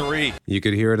 53. You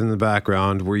could hear it in the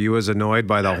background. Were you as annoyed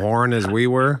by the horn as we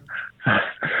were?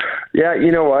 Yeah,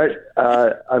 you know what?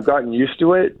 I've gotten used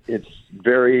to it. It's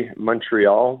very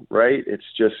Montreal, right? It's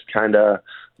just kind of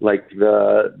like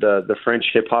the French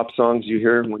hip-hop songs you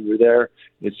hear when you're there.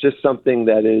 It's just something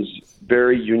that is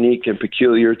very unique and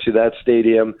peculiar to that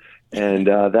stadium and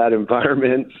that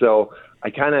environment. So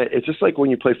it's just like when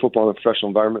you play football in a professional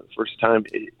environment the first time,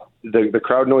 the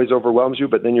crowd noise overwhelms you,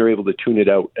 but then you're able to tune it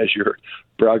out as your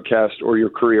broadcast or your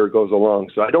career goes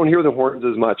along. So I don't hear the horns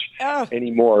as much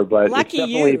anymore, but it's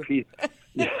definitely a piece.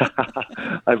 Yeah,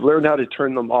 I've learned how to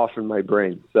turn them off in my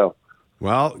brain. So.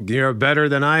 Well, you're better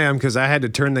than I am because I had to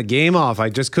turn the game off. I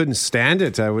just couldn't stand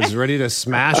it. I was ready to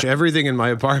smash everything in my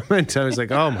apartment. I was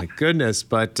like, oh, my goodness.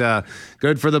 But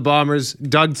good for the Bombers.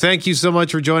 Doug, thank you so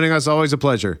much for joining us. Always a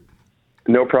pleasure.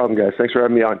 No problem, guys. Thanks for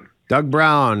having me on. Doug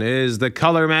Brown is the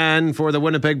color man for the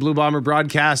Winnipeg Blue Bomber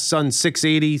broadcasts on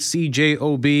 680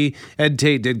 CJOB. Ed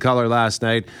Tate did color last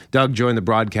night. Doug joined the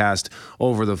broadcast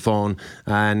over the phone.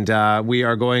 And we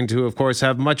are going to, of course,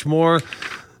 have much more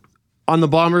on the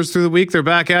Bombers through the week. They're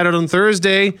back at it on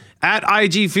Thursday at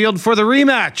IG Field for the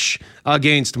rematch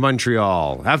against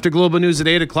Montreal. After Global News at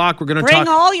 8 o'clock, we're going to Bring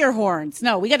all your horns.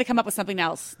 No, we got to come up with something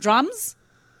else. Drums?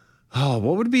 Oh,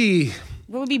 what would be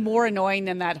more annoying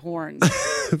than that horn?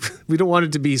 We don't want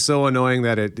it to be so annoying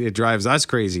that it drives us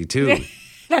crazy, too.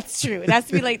 That's true. It has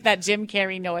to be like that Jim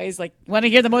Carrey noise. Like, want to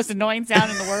hear the most annoying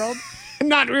sound in the world?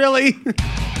 Not really.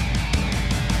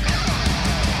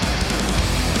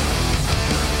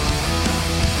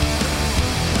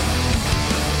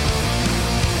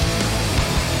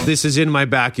 This is in my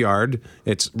backyard.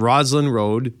 It's Roslyn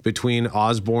Road between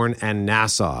Osborne and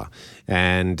Nassau.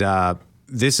 And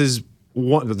this is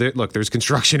look, there's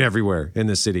construction everywhere in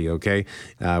the city, okay?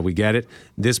 We get it.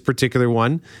 This particular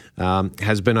one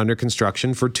has been under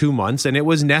construction for 2 months, and it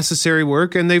was necessary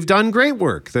work, and they've done great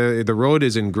work. The road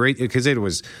is in great, because it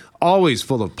was always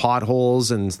full of potholes,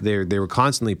 and they were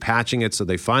constantly patching it, so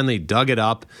they finally dug it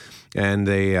up. And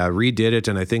they redid it,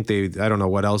 and I think I don't know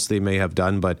what else they may have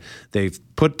done, but they've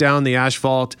put down the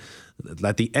asphalt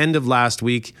at the end of last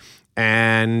week,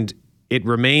 and it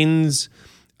remains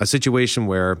a situation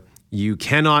where you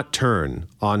cannot turn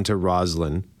onto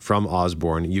Roslyn from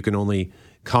Osborne. You can only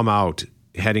come out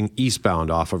heading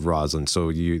eastbound off of Roslyn. So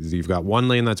you've got one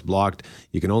lane that's blocked.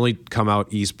 You can only come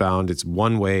out eastbound. It's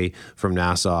one way from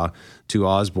Nassau to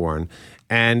Osborne.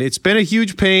 And it's been a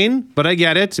huge pain, but I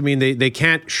get it. I mean, they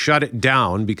can't shut it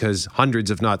down because hundreds,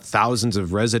 if not thousands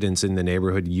of residents in the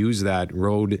neighborhood use that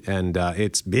road, and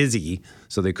it's busy,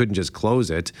 so they couldn't just close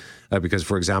it because,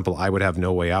 for example, I would have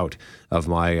no way out of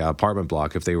my apartment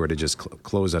block if they were to just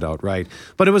close it outright.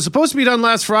 But it was supposed to be done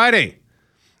last Friday,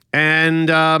 and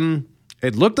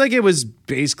it looked like it was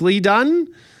basically done.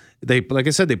 Like I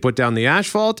said, they put down the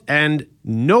asphalt, and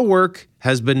no work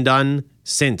has been done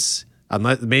since.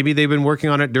 Unless maybe they've been working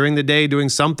on it during the day, doing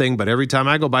something, but every time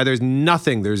I go by, there's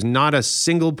nothing. There's not a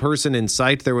single person in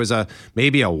sight. There was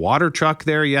maybe a water truck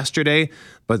there yesterday,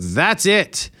 but that's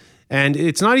it. And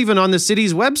it's not even on the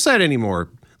city's website anymore.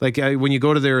 Like when you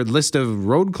go to their list of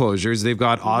road closures, they've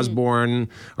got Osborne,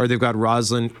 or they've got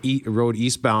Roslyn Road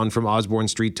eastbound from Osborne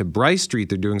Street to Bryce Street.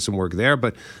 They're doing some work there,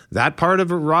 but that part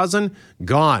of Roslyn,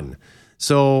 gone.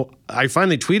 So I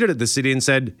finally tweeted at the city and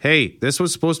said, hey, this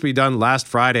was supposed to be done last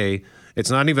Friday. It's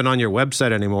not even on your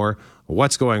website anymore.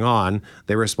 What's going on?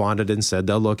 They responded and said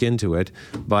they'll look into it.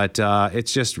 But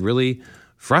it's just really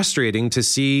frustrating to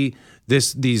see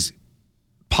these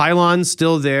pylons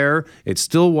still there. It's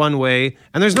still one way,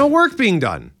 and there's no work being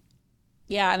done.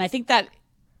 Yeah, and I think that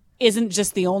isn't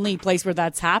just the only place where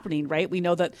that's happening, right? We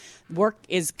know that work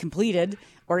is completed,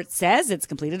 or it says it's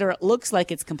completed, or it looks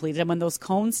like it's completed. And when those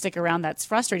cones stick around, that's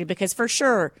frustrating because for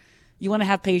sure you want to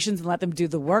have patience and let them do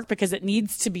the work because it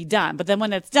needs to be done. But then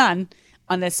when it's done,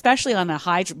 especially on a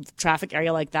high traffic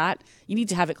area like that, you need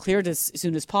to have it cleared as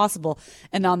soon as possible.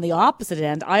 And on the opposite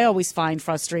end, I always find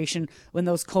frustration when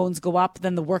those cones go up,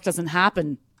 then the work doesn't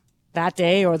happen that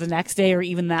day or the next day or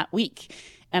even that week.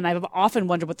 And I've often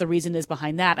wondered what the reason is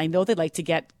behind that. I know they'd like to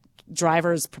get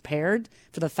drivers prepared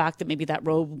for the fact that maybe that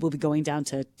road will be going down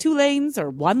to 2 lanes or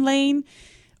 1 lane.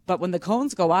 But when the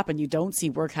cones go up and you don't see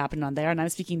work happening on there, and I'm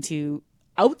speaking to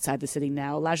outside the city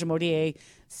now, La Jamodier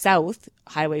South,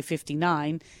 Highway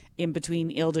 59, in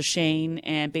between Ile-de-Chêne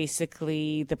and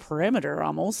basically the perimeter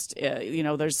almost,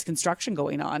 there's construction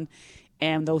going on.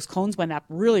 And those cones went up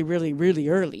really, really, really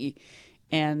early.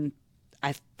 And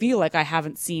I feel like I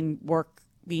haven't seen work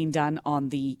being done on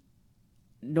the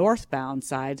northbound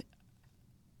side,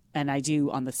 and I do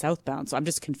on the southbound. So I'm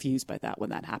just confused by that when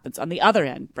that happens. On the other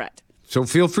end, Brett. So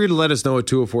feel free to let us know at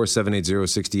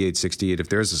 204-780-6868 if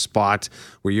there's a spot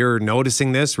where you're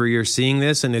noticing this, where you're seeing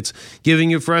this, and it's giving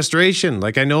you frustration.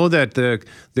 Like I know that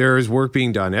there is work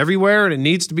being done everywhere, and it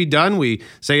needs to be done. We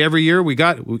say every year we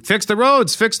fix the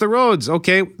roads.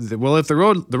 Okay, well if the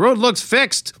road looks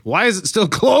fixed, why is it still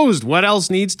closed? What else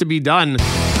needs to be done?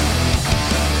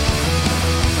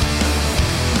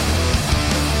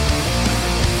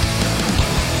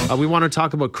 We want to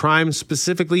talk about crime,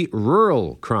 specifically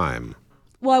rural crime.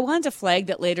 Well, I wanted to flag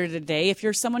that later today, if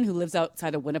you're someone who lives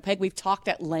outside of Winnipeg, we've talked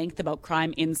at length about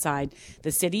crime inside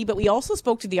the city, but we also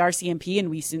spoke to the RCMP in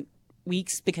recent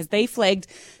weeks because they flagged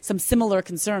some similar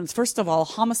concerns. First of all,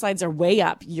 homicides are way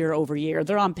up year over year.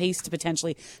 They're on pace to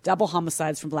potentially double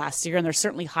homicides from last year, and they're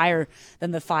certainly higher than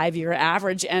the 5-year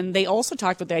average. And they also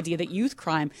talked about the idea that youth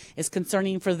crime is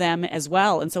concerning for them as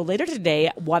well. And so later today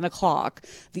at 1 o'clock,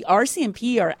 the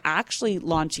RCMP are actually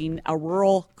launching a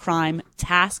rural crime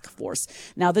task force.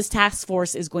 Now, this task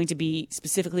force is going to be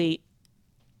specifically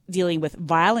dealing with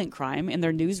violent crime. In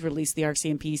their news release, the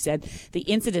RCMP said the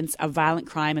incidence of violent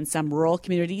crime in some rural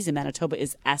communities in Manitoba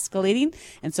is escalating.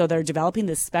 And so they're developing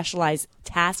this specialized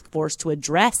task force to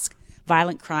address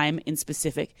violent crime in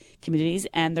specific communities.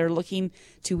 And they're looking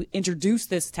to introduce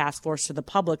this task force to the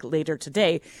public later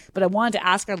today. But I wanted to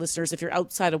ask our listeners, if you're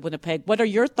outside of Winnipeg, what are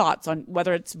your thoughts on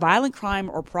whether it's violent crime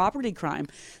or property crime?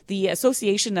 The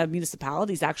Association of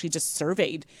Municipalities actually just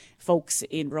surveyed folks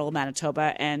in rural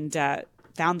Manitoba and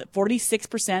found that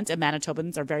 46% of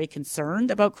Manitobans are very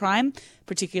concerned about crime,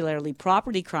 particularly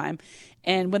property crime.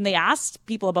 And when they asked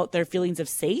people about their feelings of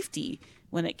safety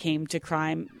when it came to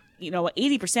crime,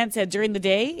 80% said during the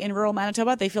day in rural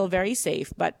Manitoba they feel very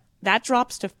safe, but that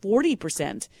drops to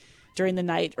 40% during the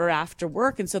night or after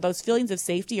work. And so those feelings of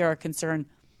safety are a concern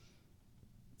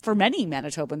for many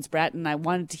Manitobans, Brett, and I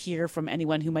wanted to hear from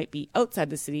anyone who might be outside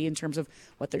the city in terms of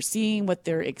what they're seeing, what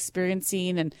they're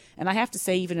experiencing. And I have to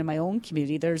say, even in my own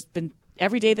community, there's been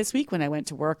every day this week when I went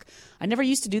to work. I never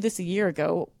used to do this a year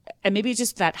ago, and maybe it's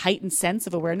just that heightened sense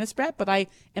of awareness, Brett, but I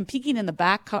am peeking in the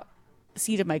back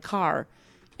seat of my car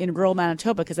in rural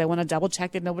Manitoba because I want to double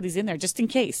check that nobody's in there just in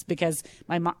case, because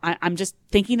I'm just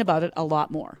thinking about it a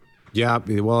lot more. Yeah,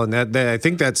 well, and that I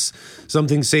think that's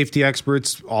something safety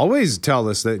experts always tell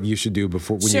us that you should do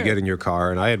before when you get in your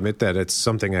car. And I admit that it's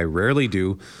something I rarely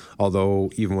do,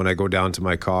 although even when I go down to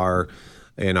my car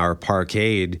in our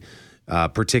parkade,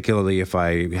 particularly if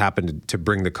I happen to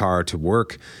bring the car to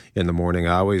work in the morning,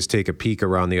 I always take a peek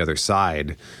around the other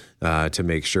side to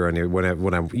make sure. And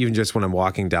when I'm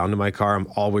walking down to my car, I'm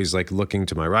always like looking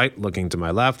to my right, looking to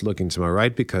my left, looking to my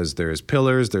right, because there's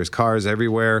pillars, there's cars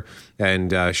everywhere.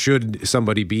 And should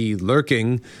somebody be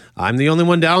lurking, I'm the only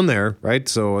one down there, right?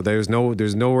 So there's no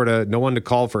one to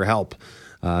call for help.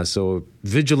 So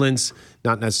vigilance,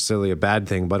 not necessarily a bad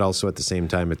thing, but also at the same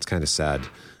time, it's kind of sad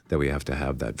that we have to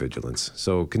have that vigilance.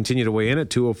 So continue to weigh in at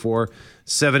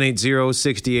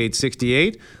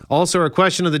 204-780-6868. Also, our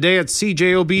question of the day at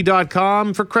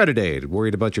cjob.com for Credit Aid.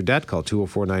 Worried about your debt? Call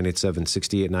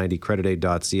 204-987-6890,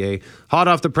 creditaid.ca. Hot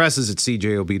off the presses at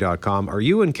cjob.com. Are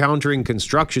you encountering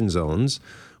construction zones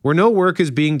where no work is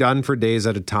being done for days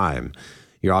at a time?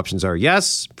 Your options are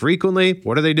yes, frequently,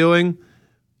 what are they doing,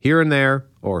 here and there,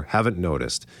 or haven't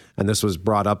noticed. And this was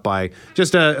brought up by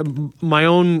just my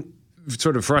own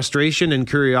sort of frustration and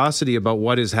curiosity about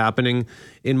what is happening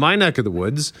in my neck of the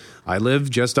woods. I live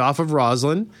just off of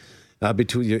Roslyn,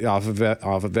 off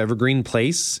of Evergreen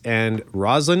Place, and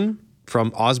Roslyn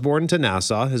from Osborne to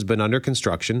Nassau has been under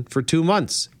construction for 2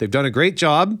 months. They've done a great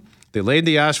job. They laid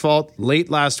the asphalt late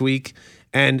last week,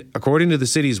 and according to the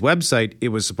city's website, it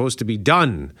was supposed to be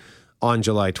done on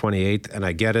July 28th, and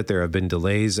I get it. There have been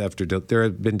delays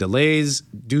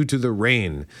due to the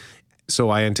rain. So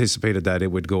I anticipated that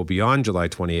it would go beyond July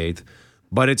 28th,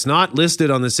 but it's not listed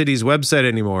on the city's website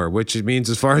anymore, which means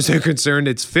as far as they're concerned,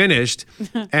 it's finished.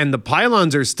 And the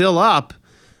pylons are still up,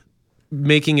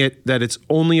 making it that it's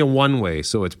only a one-way.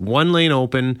 So it's one lane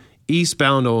open,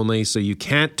 eastbound only. So you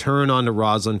can't turn onto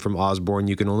Roslyn from Osborne.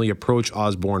 You can only approach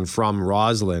Osborne from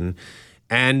Roslyn.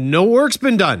 And no work's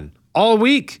been done all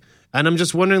week. And I'm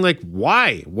just wondering,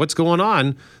 why? What's going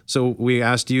on? So we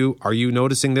asked you, are you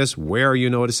noticing this? Where are you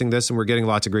noticing this? And we're getting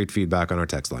lots of great feedback on our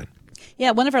text line.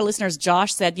 Yeah, one of our listeners,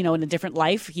 Josh, said, in a different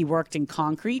life, he worked in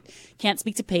concrete. Can't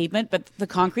speak to pavement, but the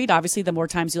concrete, obviously, the more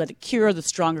times you let it cure, the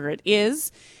stronger it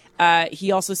is.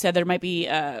 He also said there might be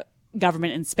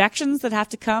government inspections that have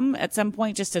to come at some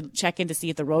point just to check in to see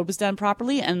if the road was done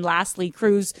properly. And lastly,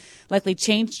 crews likely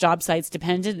change job sites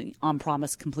dependent on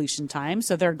promised completion time.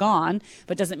 So they're gone,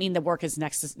 but doesn't mean the work is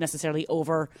necessarily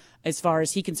over as far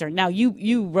as he's concerned. Now,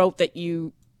 you wrote that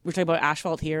we're talking about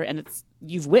asphalt here, and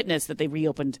you've witnessed that they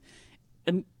reopened.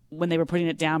 When they were putting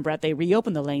it down, Brett, they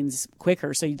reopened the lanes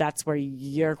quicker. So that's where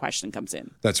your question comes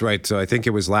in. That's right. So I think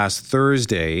it was last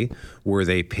Thursday where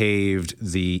they paved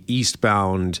the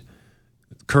eastbound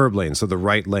curb lane, so the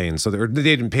right lane. So they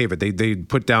didn't pave it. They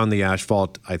put down the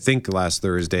asphalt, I think, last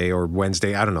Thursday or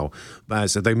Wednesday. I don't know.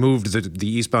 So they moved the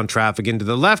eastbound traffic into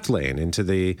the left lane, into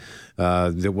the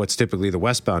what's typically the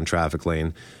westbound traffic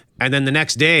lane. And then the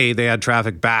next day, they had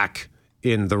traffic back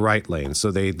in the right lane.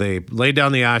 So they laid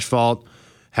down the asphalt,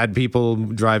 had people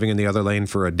driving in the other lane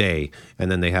for a day,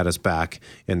 and then they had us back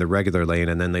in the regular lane,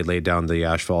 and then they laid down the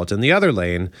asphalt in the other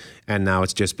lane, and now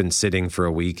it's just been sitting for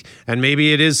a week. And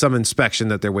maybe it is some inspection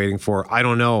that they're waiting for. I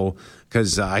don't know,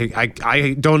 because I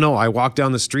don't know. I walked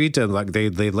down the street, and like they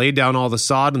laid down all the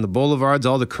sod and the boulevards,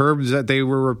 all the curbs that they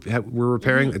were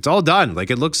repairing. Mm-hmm. It's all done. Like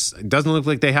it doesn't look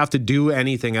like they have to do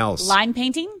anything else. Line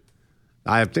painting?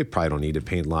 They probably don't need to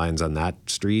paint lines on that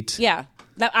street. Yeah.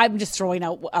 I'm just throwing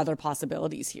out other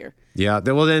possibilities here. Yeah,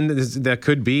 well, then that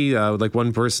could be, like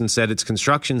one person said, it's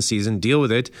construction season, deal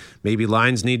with it. Maybe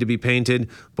lines need to be painted,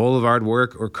 boulevard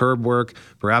work or curb work.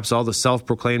 Perhaps all the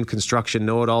self-proclaimed construction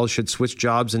know-it-alls should switch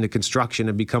jobs into construction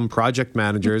and become project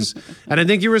managers. And I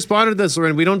think you responded to this,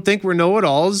 Lauren. We don't think we're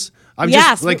know-it-alls. We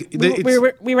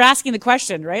were asking the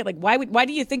question, right? Like, why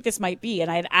do you think this might be?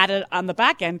 And I had added on the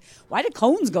back end, why did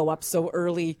cones go up so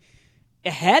early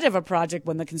ahead of a project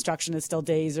when the construction is still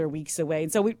days or weeks away?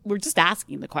 And so we're just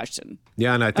asking the question.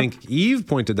 Yeah, and I think Eve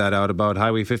pointed that out about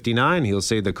Highway 59. He'll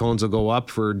say the cones will go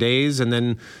up for days and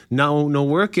then no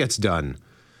work gets done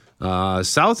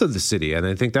south of the city. And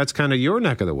I think that's kind of your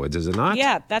neck of the woods, is it not?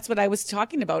 Yeah, that's what I was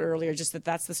talking about earlier, just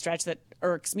that's the stretch that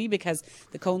irks me because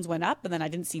the cones went up and then I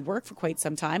didn't see work for quite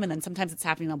some time. And then sometimes it's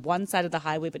happening on one side of the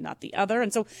highway but not the other.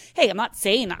 And so, hey, I'm not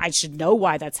saying I should know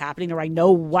why that's happening or I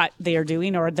know what they are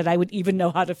doing or that I would even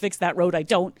know how to fix that road. I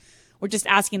don't. We're just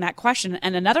asking that question.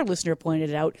 And another listener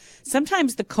pointed it out,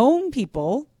 sometimes the cone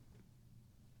people,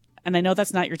 and I know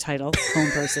that's not your title, cone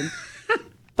person,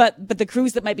 but the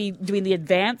crews that might be doing the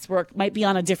advance work might be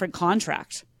on a different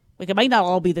contract. Like it might not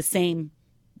all be the same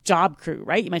job crew,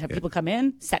 right? You might have people come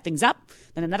in, set things up,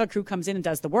 then another crew comes in and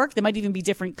does the work. They might even be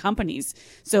different companies.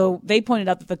 So they pointed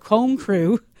out that the cone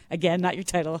crew, again, not your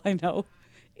title, I know,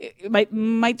 it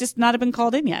might just not have been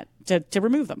called in yet to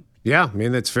remove them. Yeah, I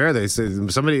mean, that's fair. They say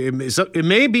it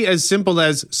may be as simple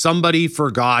as somebody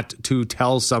forgot to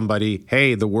tell somebody,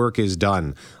 hey, the work is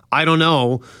done. I don't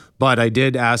know, but I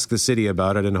did ask the city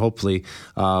about it, and hopefully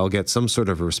I'll get some sort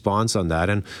of response on that.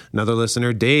 And another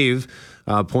listener, Dave,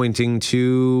 pointing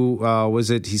to,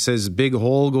 he says, big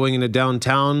hole going into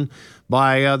downtown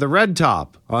by the Red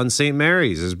Top on St.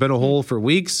 Mary's. There's been a hole for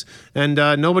weeks and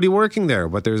nobody working there,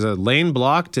 but there's a lane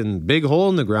blocked and big hole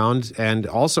in the ground, and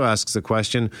also asks the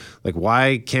question, like,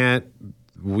 why can't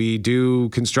we do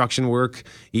construction work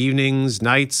evenings,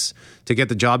 nights to get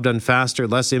the job done faster,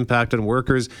 less impact on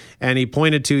workers? And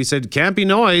he said, can't be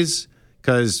noise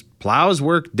because plows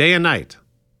work day and night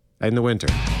in the winter.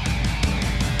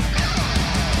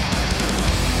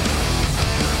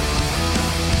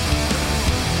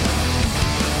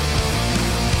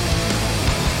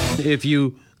 If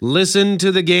you listened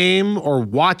to the game or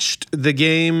watched the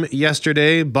game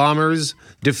yesterday, Bombers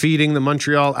defeating the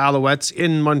Montreal Alouettes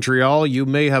in Montreal, you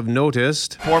may have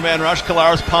noticed. Four-man rush,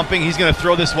 Collaros pumping. He's going to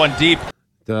throw this one deep.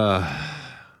 The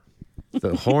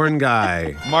horn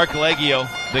guy. Mark Leggio.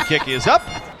 The kick is up,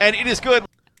 and it is good.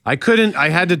 I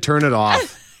had to turn it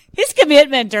off. His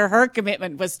commitment or her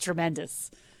commitment was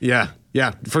tremendous. Yeah,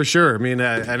 for sure. I mean,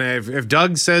 and if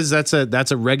Doug says that's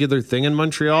a regular thing in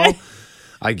Montreal,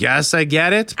 I guess I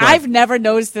get it. But I've never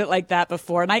noticed it like that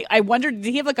before. And I wondered,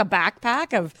 did he have like a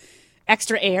backpack of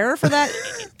extra air for that?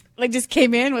 Like just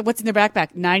came in, what's in their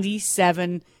backpack?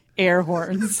 97 air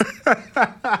horns.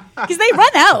 Because they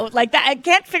run out like that. I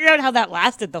can't figure out how that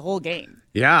lasted the whole game.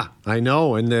 Yeah, I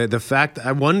know. And the fact,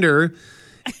 I wonder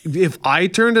if I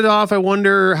turned it off, I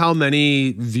wonder how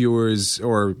many viewers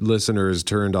or listeners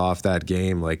turned off that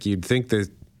game. Like you'd think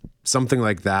that something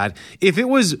like that,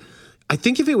 I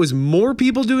think if it was more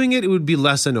people doing it, it would be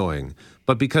less annoying.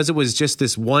 But because it was just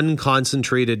this one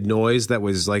concentrated noise that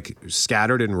was like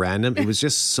scattered and random, it was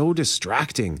just so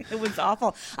distracting. It was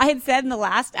awful. I had said in the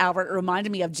last hour, it reminded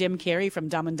me of Jim Carrey from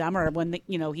Dumb and Dumber when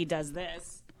he does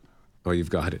this. Oh, you've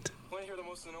got it. Want to hear the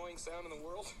most annoying sound in the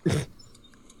world?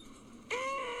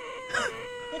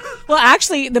 Well,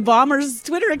 actually, the Bombers'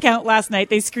 Twitter account last night,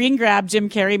 they screen grabbed Jim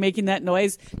Carrey making that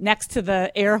noise next to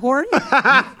the air horn.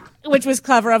 Which was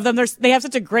clever of them. They have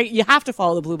such a great, you have to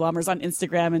follow the Blue Bombers on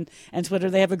Instagram and Twitter.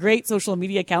 They have a great social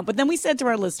media account. But then we said to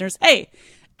our listeners, hey,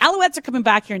 Alouettes are coming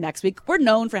back here next week. We're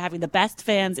known for having the best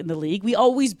fans in the league. We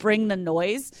always bring the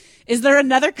noise. Is there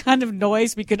another kind of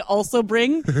noise we could also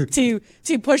bring to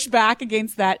push back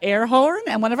against that air horn?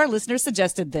 And one of our listeners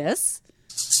suggested this.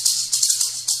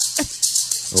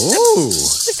 Oh.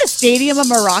 Just a stadium of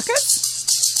maracas?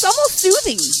 It's almost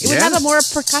soothing. It would have a more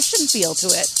percussion feel to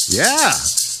it. Yeah.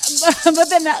 But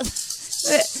then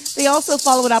they also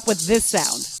follow it up with this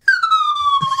sound.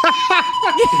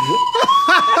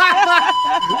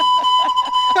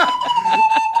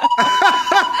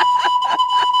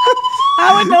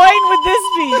 How annoying would this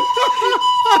be?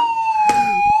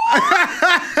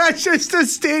 Just a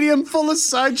stadium full of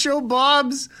sideshow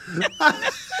bobs. Is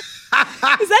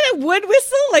that a wood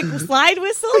whistle? Like slide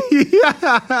whistle?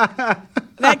 Yeah.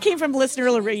 That came from listener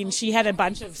Lorraine. She had a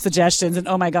bunch of suggestions, and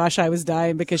oh my gosh, I was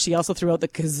dying because she also threw out the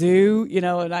kazoo,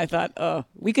 and I thought, oh,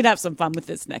 we could have some fun with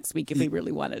this next week if we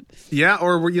really wanted. Yeah,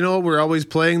 or we're always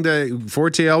playing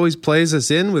Forte always plays us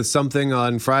in with something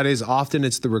on Fridays. Often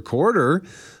it's the recorder.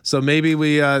 So maybe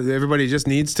everybody just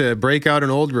needs to break out an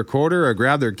old recorder or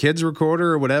grab their kid's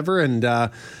recorder or whatever and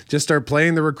just start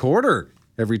playing the recorder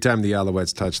every time the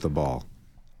Alouettes touch the ball.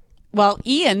 Well,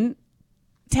 Ian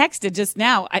texted just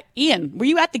now. Ian, were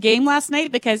you at the game last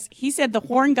night? Because he said the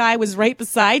horn guy was right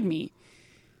beside me.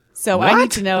 So What? I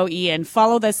need to know, Ian,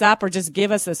 follow this up or just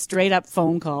give us a straight up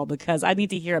phone call because I need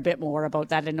to hear a bit more about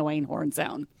that annoying horn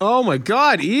sound. Oh my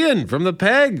God, Ian from the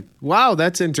Peg. Wow,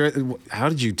 that's interesting. How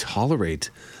did you tolerate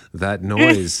that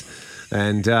noise?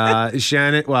 And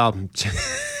Shannon,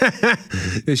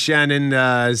 Shannon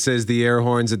says the air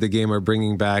horns at the game are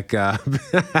bringing back.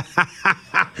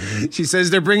 She says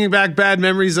they're bringing back bad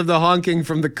memories of the honking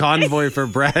from the convoy for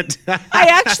Brett.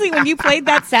 I actually, when you played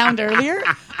that sound earlier,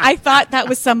 I thought that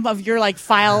was some of your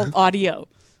file audio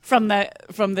from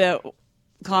the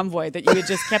convoy that you had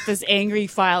just kept this angry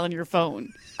file on your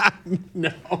phone.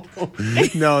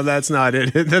 No, that's not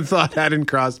it. The thought hadn't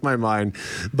crossed my mind.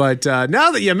 But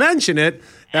now that you mention it,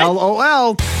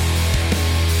 LOL.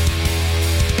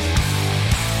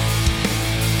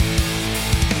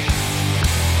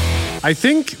 I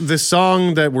think the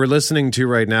song that we're listening to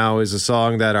right now is a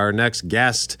song that our next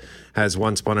guest has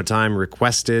once upon a time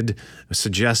requested,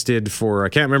 suggested for, I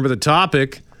can't remember the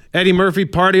topic. Eddie Murphy,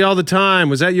 Party All the Time.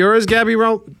 Was that yours,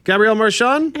 Gabrielle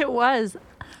Marchand? It was.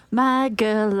 My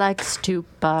girl likes to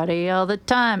party all the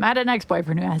time. I had an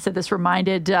ex-boyfriend who said this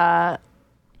reminded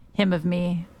him of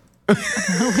me. Which,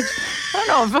 I don't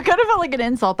know, it kind of felt like an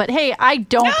insult, but hey, I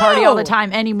don't party all the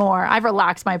time anymore. I've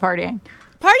relaxed my partying.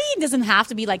 Partying doesn't have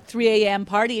to be 3 a.m.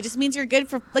 party. It just means you're good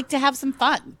for to have some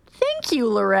fun. Thank you,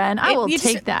 Loren. I will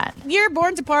take that. You're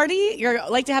born to party. You're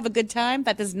like to have a good time.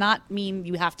 That does not mean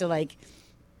you have to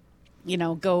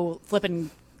go flipping.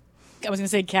 I was going to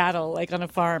say cattle, on a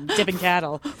farm, dipping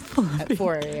cattle at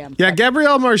 4 a.m. Yeah,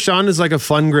 Gabrielle Marchand is like a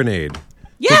fun grenade.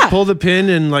 Yeah. Just pull the pin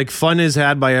and fun is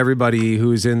had by everybody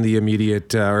who's in the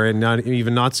immediate or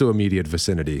not so immediate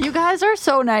vicinity. You guys are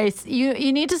so nice. You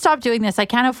need to stop doing this. I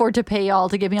can't afford to pay y'all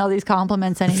to give me all these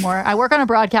compliments anymore. I work on a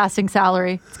broadcasting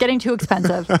salary. It's getting too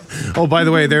expensive. Oh, by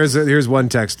the way, here's one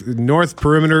text. North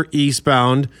Perimeter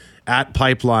eastbound at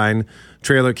Pipeline.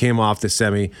 Trailer came off the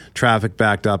semi. Traffic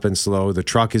backed up and slow. The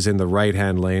truck is in the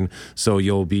right-hand lane, so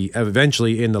you'll be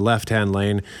eventually in the left-hand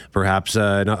lane. Perhaps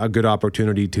a good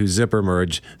opportunity to zipper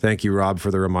merge. Thank you, Rob,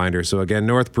 for the reminder. So again,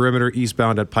 North Perimeter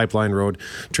eastbound at Pipeline Road.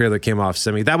 Trailer came off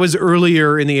semi. That was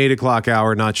earlier in the 8 o'clock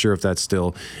hour. Not sure if that's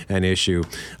still an issue.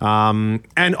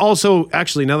 And also,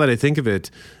 actually, now that I think of it,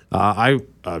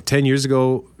 10 years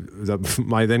ago,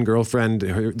 my then girlfriend,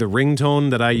 the ringtone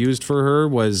that I used for her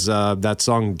was that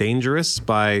song Dangerous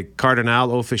by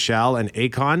Cardinal Official and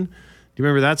Akon. Do you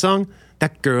remember that song?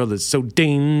 That girl is so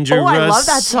dangerous. Oh, I love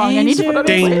that song. I need to put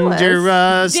it on my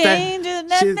playlist.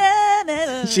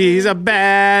 She's a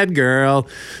bad girl.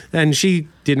 And she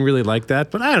didn't really like that,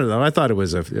 but I don't know. I thought it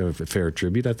was a fair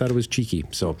tribute. I thought it was cheeky.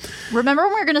 So remember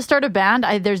when we were going to start a band?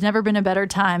 There's never been a better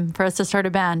time for us to start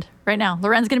a band. Right now,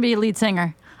 Loren's going to be lead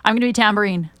singer. I'm going to be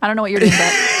tambourine. I don't know what you're doing,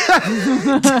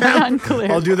 but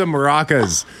unclear. I'll do the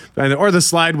maracas or the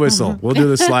slide whistle. We'll do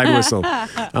the slide whistle.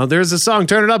 There's the song.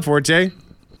 Turn it up, Forte.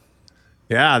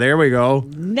 Yeah, there we go.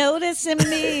 Noticing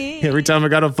me. Every time I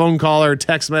got a phone call or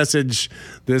text message,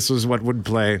 this was what would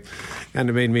play. And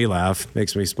it made me laugh.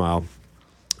 Makes me smile.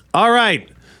 All right.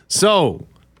 So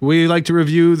we like to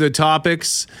review the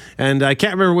topics. And I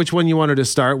can't remember which one you wanted to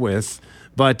start with.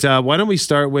 But why don't we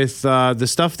start with the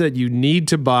stuff that you need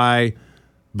to buy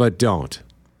but don't?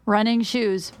 Running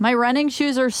shoes. My running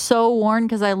shoes are so worn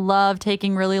because I love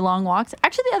taking really long walks.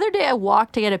 Actually, the other day I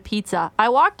walked to get a pizza. I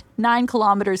walked 9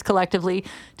 kilometers collectively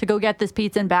to go get this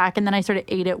pizza and back, and then I sort of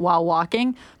ate it while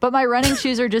walking. But my running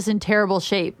shoes are just in terrible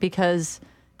shape because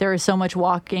there is so much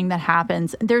walking that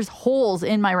happens. There's holes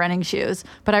in my running shoes,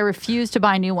 but I refuse to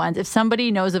buy new ones. If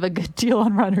somebody knows of a good deal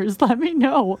on runners, let me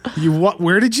know.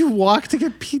 Where did you walk to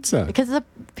get pizza? Because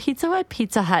Pizza at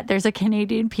Pizza Hut. There's a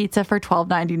Canadian pizza for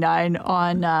 $12.99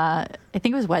 on, I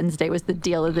think it was Wednesday was the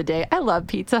deal of the day. I love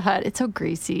Pizza Hut. It's so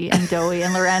greasy and doughy.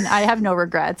 And Loren, I have no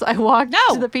regrets. I walked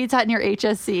to the Pizza Hut near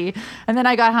HSC, and then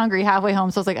I got hungry halfway home.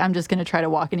 So I was like, I'm just going to try to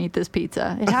walk and eat this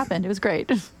pizza. It happened. It was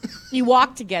great. You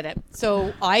walked to get it.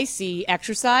 So I see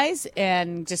exercise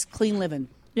and just clean living.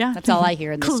 Yeah. That's all I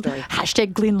hear in this story.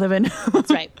 Hashtag clean living.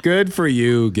 That's right. Good for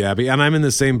you, Gabby. And I'm in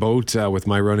the same boat with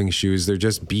my running shoes. They're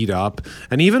just beat up.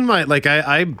 And even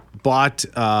I bought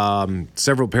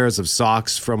several pairs of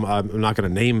socks from, I'm not going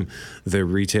to name the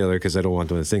retailer because I don't want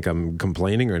them to think I'm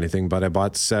complaining or anything, but I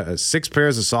bought 6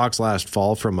 pairs of socks last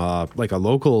fall from a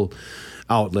local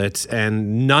outlet,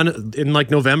 and none in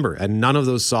November, and none of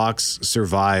those socks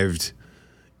survived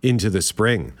into the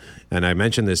spring. And I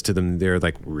mentioned this to them. They're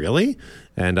like, really?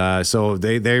 And so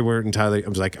they weren't entirely, I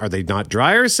was like, are they not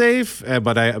dryer safe?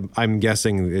 But I'm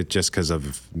guessing it just because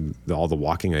of all the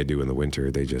walking I do in the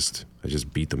winter. I just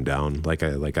beat them down. Like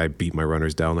I beat my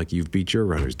runners down like you've beat your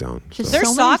runners down.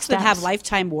 There's socks that have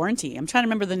lifetime warranty. I'm trying to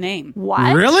remember the name.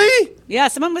 What? Really? Yeah,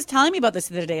 someone was telling me about this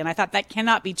the other day, and I thought that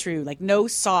cannot be true. Like, no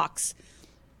socks.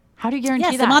 How do you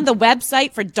guarantee that? I'm on the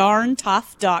website for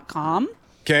darntough.com.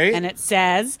 Okay. And it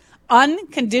says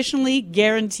unconditionally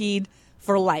guaranteed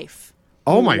for life.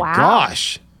 Oh my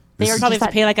gosh. They probably have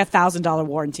to pay like $1,000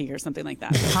 warranty or something like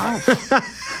that.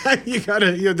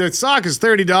 The sock is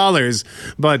 $30,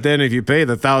 but then if you pay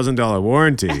the $1,000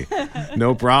 warranty,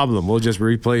 no problem. We'll just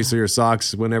replace your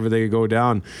socks whenever they go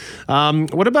down.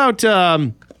 What about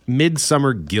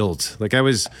midsummer guilt? We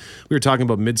were talking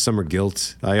about midsummer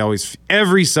guilt.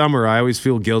 Every summer I always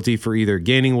feel guilty for either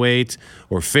gaining weight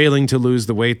or failing to lose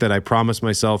the weight that I promised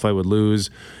myself I would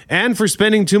lose, and for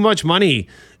spending too much money.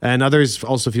 And others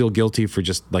also feel guilty for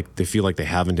just they feel like they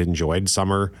haven't enjoyed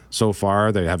summer so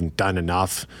far. They haven't done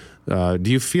enough. Do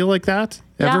you feel like that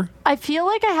ever? Yeah, I feel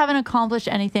like I haven't accomplished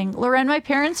anything. Loren, my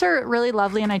parents are really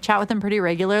lovely and I chat with them pretty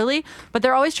regularly, but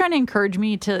they're always trying to encourage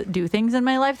me to do things in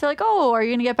my life. They're like, oh, are you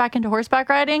going to get back into horseback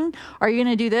riding? Are you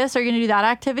going to do this? Are you going to do that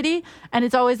activity? And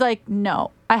it's always like,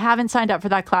 no, I haven't signed up for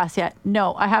that class yet.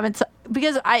 No, I haven't.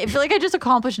 Because I feel like I just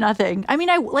accomplished nothing. I mean,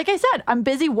 like I said, I'm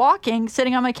busy walking,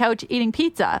 sitting on my couch, eating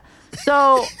pizza.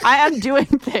 So I am doing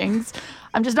things.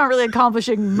 I'm just not really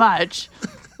accomplishing much.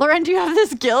 Loren, do you have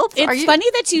this guilt? It's funny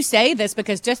that you say this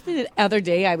because just the other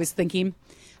day I was thinking,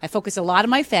 I focus a lot on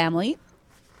my family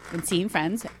and seeing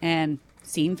friends and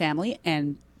seeing family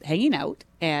and hanging out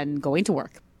and going to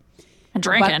work and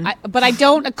drinking. But I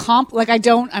don't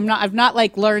I've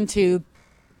not learned to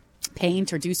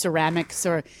paint or do ceramics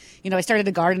or, I started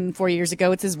a garden 4 years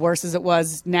ago. It's as worse as it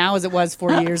was now as it was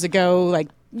 4 years ago.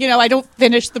 I don't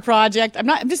finish the project.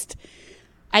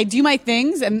 I do my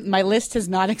things, and my list has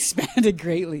not expanded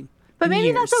greatly. But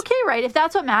maybe that's okay, right? If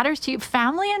that's what matters to you,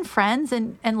 family and friends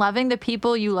and loving the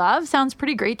people you love sounds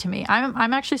pretty great to me.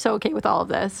 I'm actually so okay with all of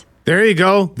this. There you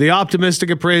go. The optimistic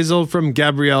appraisal from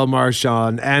Gabrielle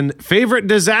Marchand. And favorite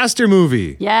disaster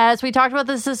movie? Yes, we talked about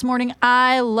this morning.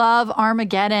 I love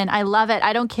Armageddon. I love it.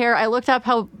 I don't care. I looked up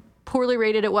how poorly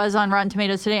rated it was on Rotten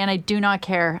Tomatoes today, and I do not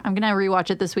care. I'm going to rewatch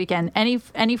it this weekend.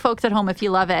 Any folks at home, if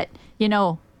you love it,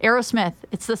 Aerosmith,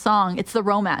 it's the song, it's the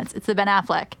romance, it's the Ben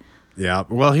Affleck. Yeah,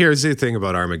 well, here's the thing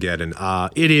about Armageddon.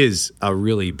 It is a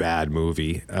really bad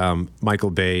movie.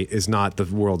 Michael Bay is not the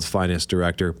world's finest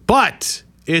director, but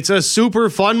it's a super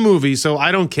fun movie, so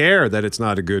I don't care that it's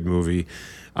not a good movie.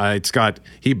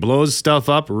 He blows stuff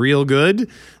up real good.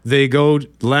 They go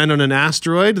land on an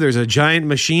asteroid. There's a giant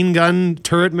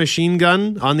turret machine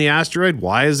gun on the asteroid.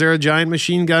 Why is there a giant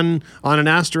machine gun on an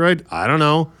asteroid? I don't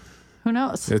know. Who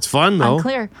knows? It's fun, though.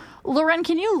 Unclear. Loren,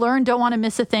 can you learn Don't Want to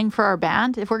Miss a Thing for our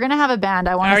band? If we're going to have a band,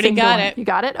 I want to sing. I already got it. You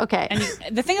got it? Okay. And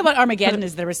the thing about Armageddon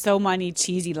is there were so many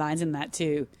cheesy lines in that,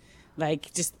 too.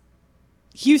 Just,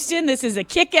 Houston, this is a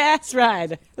kick-ass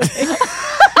ride. As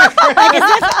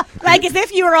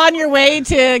if you were on your way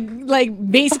to,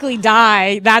 basically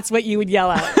die, that's what you would yell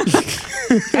out.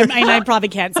 I probably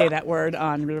can't say that word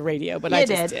on the radio, but I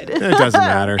just did. It doesn't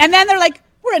matter. And then they're like,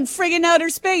 we're in friggin' outer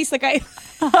space.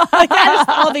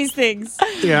 All these things.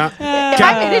 Yeah. If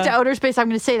I made it to outer space, I'm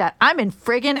going to say that. I'm in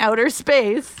friggin' outer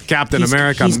space. Captain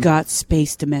America. He's got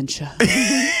space dementia.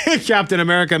 Captain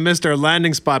America missed our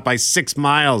landing spot by 6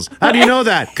 miles. How do you know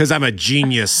that? Because I'm a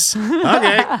genius.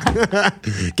 Okay.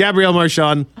 Gabrielle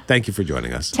Marchand, thank you for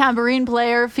joining us.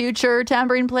 Future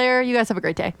tambourine player. You guys have a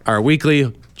great day. Our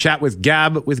weekly chat with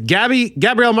Gabby.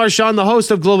 Gabrielle Marchand, the host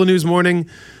of Global News Morning.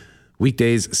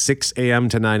 Weekdays, 6 a.m.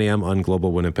 to 9 a.m. on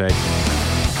Global Winnipeg.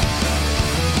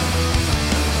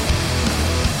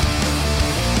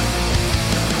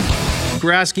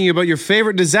 We're asking you about your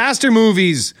favorite disaster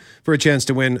movies for a chance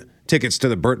to win tickets to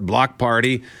the Burt Block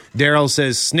party. Daryl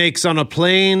says snakes on a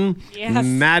plane. Yes.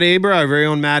 Matt Abra, our very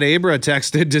own Matt Abra,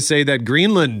 texted to say that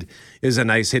Greenland is a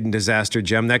nice hidden disaster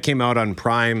gem. That came out on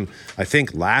Prime, I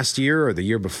think, last year or the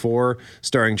year before,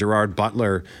 starring Gerard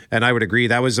Butler. And I would agree,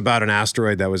 that was about an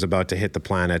asteroid that was about to hit the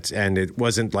planet. And it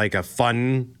wasn't like a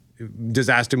fun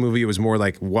disaster movie. It was more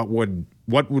like what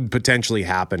would potentially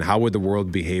happen? How would the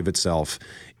world behave itself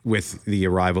with the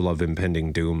arrival of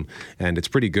impending doom? And it's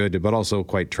pretty good, but also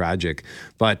quite tragic.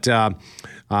 But our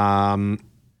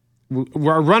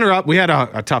runner-up, we had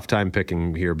a tough time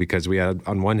picking here because we had,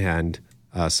 on one hand,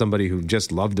 somebody who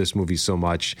just loved this movie so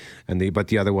much, but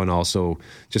the other one also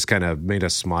just kind of made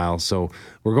us smile. So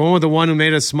we're going with the one who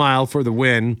made us smile for the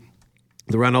win.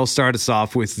 The run will start us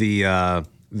off with the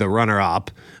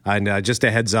runner-up. And just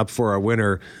a heads up for our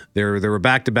winner, there were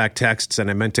back-to-back texts, and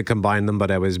I meant to combine them,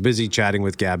 but I was busy chatting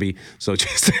with Gabby. So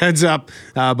just a heads up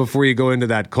before you go into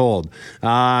that cold.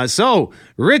 So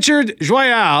Richard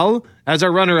Joyal, as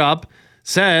our runner-up,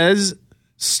 says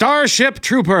Starship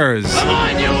Troopers. Come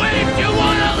on, you if you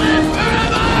want to live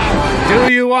forever!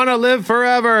 Do you want to live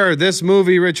forever? This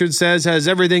movie, Richard says, has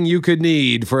everything you could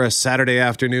need for a Saturday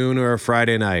afternoon or a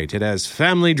Friday night. It has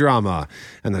family drama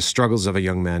and the struggles of a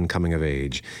young man coming of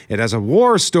age. It has a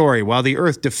war story while the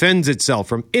Earth defends itself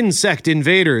from insect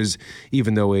invaders,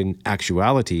 even though in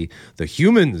actuality, the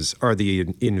humans are the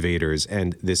invaders.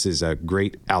 And this is a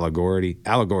great allegory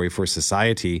for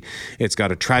society. It's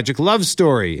got a tragic love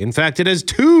story. In fact, it has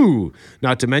two,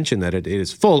 not to mention that it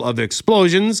is full of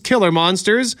explosions, killer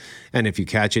monsters, and if you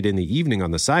catch it in the evening on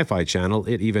the Sci-Fi Channel,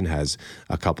 it even has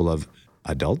a couple of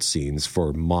adult scenes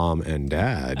for mom and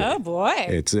dad. Oh, boy.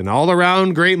 It's an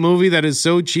all-around great movie that is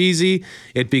so cheesy,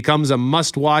 it becomes a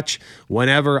must-watch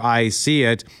whenever I see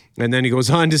it. And then he goes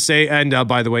on to say, and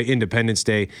by the way, Independence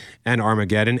Day and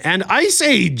Armageddon and Ice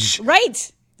Age.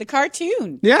 Right. The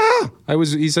cartoon. Yeah.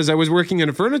 He says, I was working in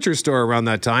a furniture store around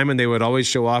that time, and they would always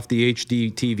show off the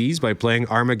HD TVs by playing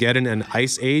Armageddon and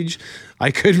Ice Age.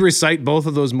 I could recite both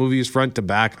of those movies front to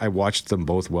back. I watched them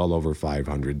both well over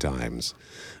 500 times.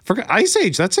 For Ice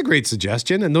Age, that's a great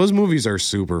suggestion, and those movies are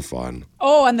super fun.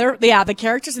 Oh, and the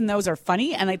characters in those are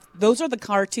funny, and those are the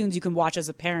cartoons you can watch as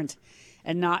a parent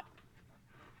and not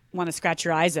want to scratch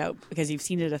your eyes out because you've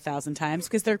seen it 1,000 times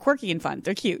because they're quirky and fun.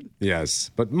 They're cute. Yes,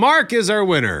 but Mark is our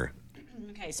winner.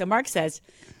 Okay, so Mark says,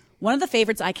 one of the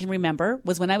favorites I can remember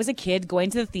was when I was a kid going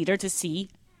to the theater to see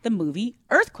the movie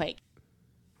Earthquake.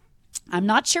 I'm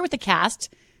not sure with the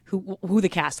cast, who the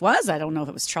cast was. I don't know if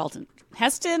it was Charlton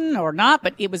Heston or not,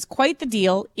 but it was quite the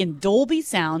deal in Dolby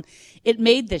sound. It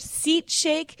made the seat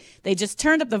shake. They just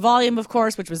turned up the volume, of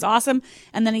course, which was awesome.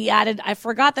 And then he added, I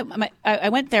forgot that I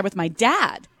went there with my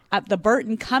dad at the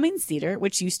Burton Cummings Theater,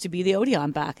 which used to be the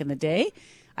Odeon back in the day.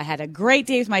 I had a great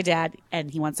day with my dad,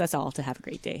 and he wants us all to have a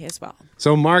great day as well.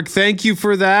 So, Mark, thank you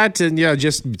for that. And yeah,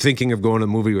 just thinking of going to a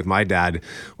movie with my dad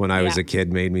when I was a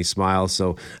kid made me smile.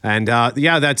 So, and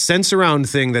that Sense-Around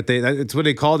thing that's what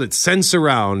they called it,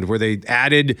 Sense-Around, where they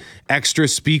added extra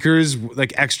speakers,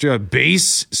 like extra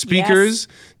bass speakers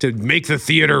to make the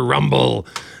theater rumble.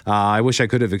 I wish I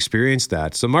could have experienced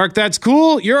that. So, Mark, that's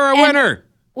cool. You're our winner.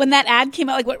 When that ad came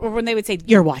out, like when they would say,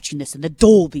 you're watching this in the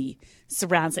Dolby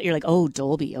surround sound, you're like, oh,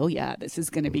 Dolby. Oh, yeah, this is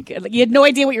going to be good. Like, you had no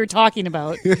idea what you were talking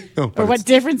about or what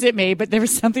difference it made, but there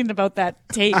was something about that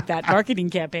tape, that marketing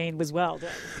campaign was well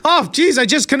done. Oh, geez, I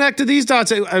just connected these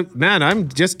dots. Man, I'm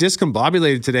just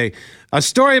discombobulated today. A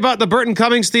story about the Burton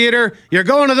Cummings Theater. You're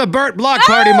going to the Burt Block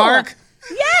party, Mark.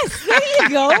 Yes, there you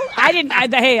go.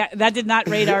 Hey, that did not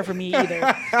radar for me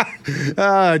either.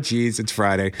 Oh, geez, it's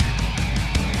Friday.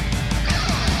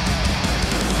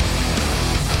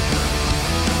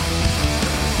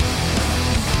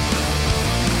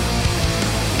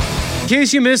 In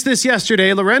case you missed this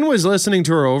yesterday, Loren was listening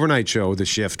to her overnight show, The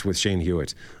Shift with Shane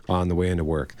Hewitt, on the way into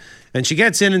work. And she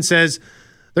gets in and says,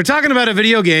 they're talking about a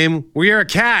video game where you're a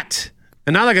cat.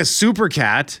 And not like a super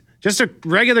cat, just a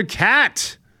regular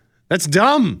cat. That's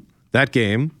dumb. That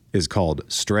game is called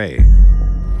Stray.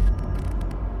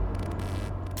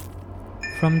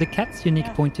 From the cat's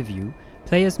unique point of view,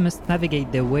 players must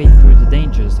navigate their way through the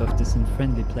dangers of this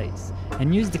unfriendly place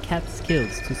and use the cat's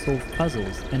skills to solve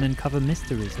puzzles and uncover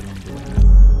mysteries along the way.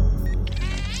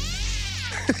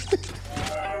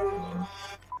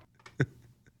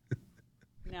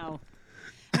 No.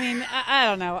 I mean, I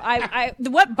don't know.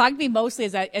 What bugged me mostly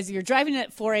is that as you're driving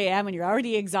at 4 a.m. and you're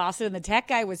already exhausted, and the tech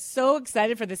guy was so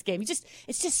excited for this game.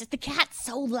 It's just the cat's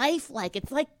so lifelike.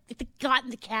 It's like it got in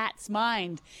the cat's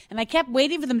mind. And I kept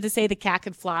waiting for them to say the cat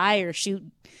could fly or shoot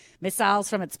missiles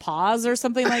from its paws or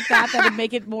something like that would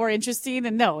make it more interesting.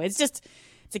 And no, it's just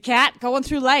It's a cat going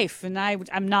through life, and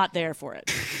I'm not there for it.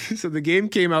 So the game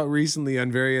came out recently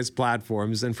on various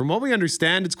platforms, and from what we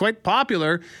understand, it's quite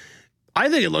popular. I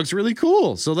think it looks really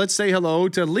cool. So let's say hello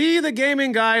to Lee, the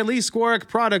gaming guy, Lee Squark,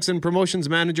 Products and Promotions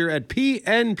Manager at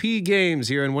PNP Games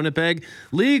here in Winnipeg.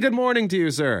 Lee, good morning to you,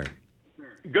 sir.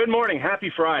 Good morning.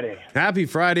 Happy Friday. Happy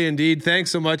Friday indeed. Thanks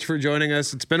so much for joining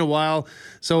us. It's been a while.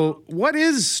 So what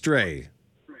is Stray?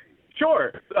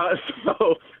 Sure.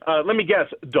 Let me guess,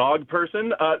 dog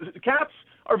person. Cats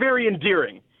are very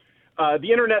endearing.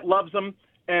 The internet loves them,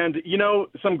 and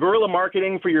some guerrilla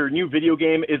marketing for your new video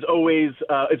game is always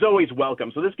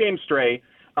welcome. So this game, Stray,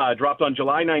 dropped on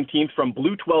July 19th from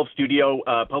Blue 12 Studio,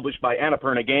 published by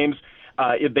Annapurna Games.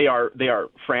 They are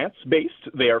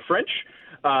France-based. They are French.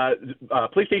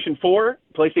 PlayStation 4,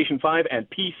 PlayStation 5, and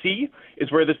PC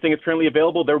is where this thing is currently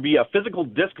available. There will be a physical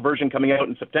disc version coming out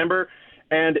in September.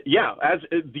 And yeah, as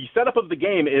the setup of the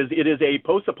game is, it is a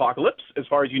post-apocalypse, as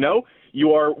far as you know.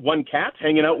 You are one cat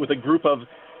hanging out with a group of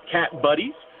cat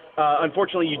buddies.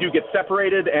 Unfortunately, you do get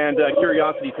separated, and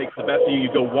curiosity takes the best of you.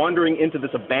 You go wandering into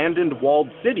this abandoned walled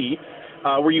city,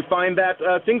 where you find that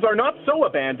things are not so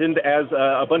abandoned, as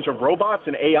a bunch of robots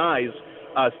and AIs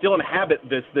still inhabit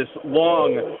this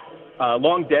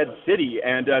long dead city.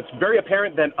 And it's very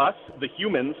apparent that us, the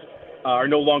humans, are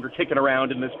no longer kicking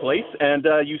around in this place, and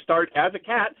you start as a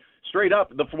cat, straight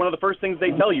up. One of the first things they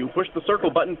tell you, push the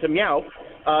circle button to meow.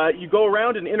 You go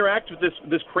around and interact with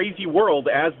this crazy world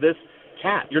as this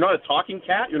cat. You're not a talking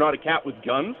cat. You're not a cat with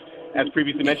guns, as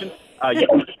previously mentioned.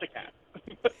 You're just a cat.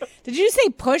 Did you say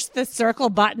push the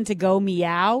circle button to go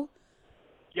meow?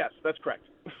 Yes, that's correct.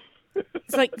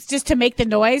 It's just to make the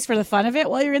noise for the fun of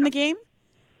it while you're in the game?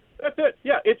 That's it.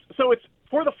 Yeah, it's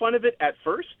for the fun of it at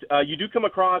first. You do come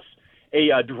across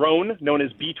a drone known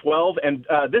as B-12, and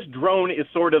this drone is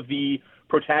sort of the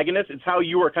protagonist. It's how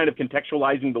you are kind of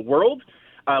contextualizing the world.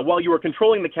 While you are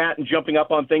controlling the cat and jumping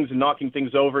up on things and knocking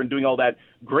things over and doing all that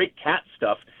great cat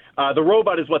stuff, the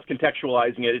robot is what's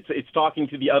contextualizing it. It's talking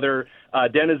to the other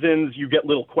denizens. You get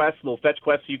little quests, little fetch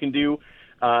quests you can do,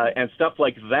 and stuff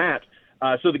like that.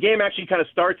 So the game actually kind of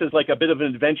starts as like a bit of an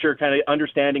adventure, kind of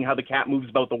understanding how the cat moves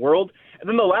about the world. And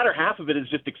then the latter half of it is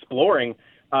just exploring.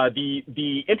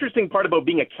 The interesting part about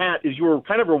being a cat is you are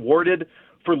kind of rewarded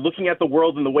for looking at the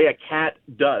world in the way a cat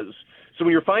does. So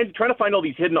when you're trying to find all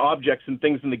these hidden objects and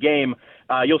things in the game,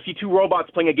 you'll see two robots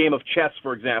playing a game of chess,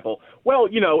 for example. Well,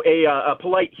 a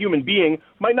polite human being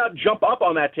might not jump up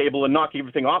on that table and knock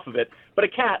everything off of it, but a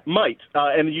cat might,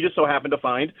 and you just so happen to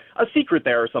find a secret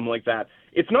there or something like that.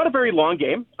 It's not a very long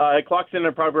game. It clocks in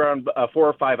at probably around 4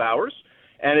 or 5 hours,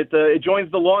 and it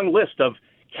joins the long list of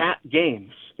cat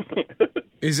games.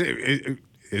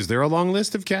 Is there a long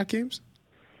list of cat games?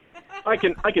 I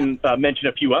can mention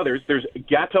a few others. There's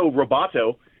Gatto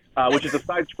Roboto, which is a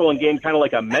side-scrolling game, kind of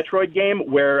like a Metroid game,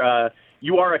 where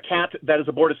you are a cat that is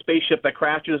aboard a spaceship that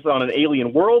crashes on an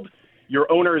alien world. Your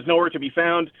owner is nowhere to be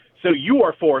found, so you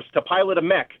are forced to pilot a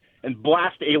mech and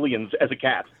blast aliens as a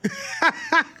cat.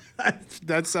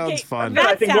 That sounds fun.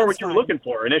 I think more what you were looking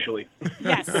for initially.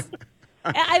 Yes.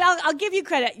 I'll give you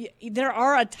credit. There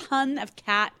are a ton of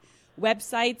cat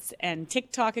websites and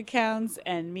TikTok accounts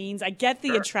and memes. I get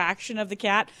the attraction of the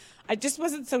cat. I just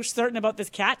wasn't so certain about this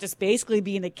cat just basically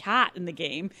being a cat in the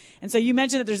game. And so you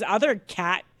mentioned that there's other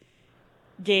cat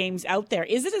games out there.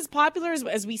 Is it as popular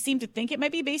as we seem to think it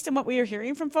might be based on what we are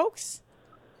hearing from folks?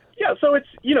 Yeah, so it's,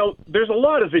 there's a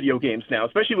lot of video games now,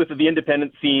 especially with the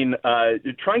independent scene.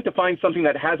 Trying to find something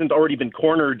that hasn't already been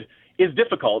cornered is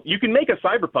difficult. You can make a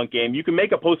cyberpunk game, you can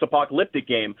make a post-apocalyptic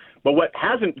game, but what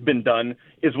hasn't been done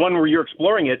is one where you're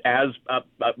exploring it as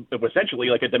essentially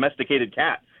like a domesticated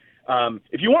cat.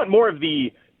 If you want more of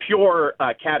the pure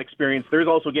cat experience, there's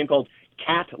also a game called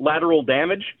Cat Lateral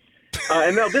Damage.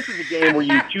 And now this is a game where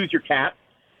you choose your cat,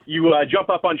 you jump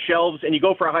up on shelves, and you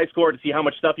go for a high score to see how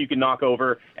much stuff you can knock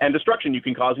over and destruction you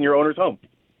can cause in your owner's home.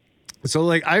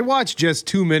 So, I watched just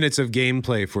 2 minutes of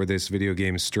gameplay for this video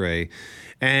game, Stray,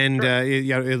 and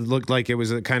it looked like it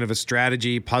was a kind of a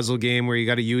strategy puzzle game where you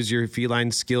got to use your feline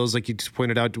skills, like you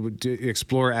pointed out, to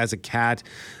explore as a cat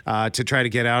to try to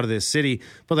get out of this city.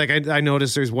 But I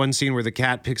noticed there's one scene where the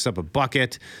cat picks up a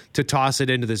bucket to toss it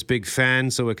into this big fan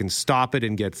so it can stop it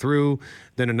and get through.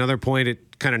 Then another point,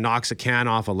 it kind of knocks a can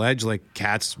off a ledge, like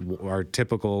cats are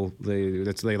typical. They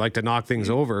like to knock things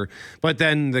over. But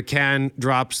then the can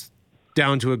drops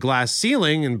down to a glass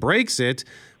ceiling and breaks it,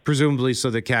 presumably so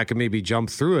the cat can maybe jump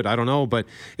through it. I don't know, but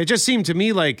it just seemed to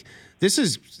me like this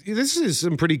is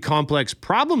some pretty complex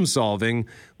problem solving,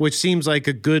 which seems like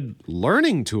a good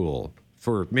learning tool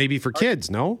for kids,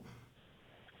 no?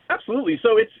 Absolutely.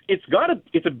 So it's got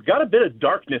a bit of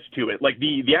darkness to it. Like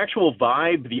the actual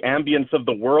vibe, the ambience of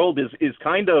the world is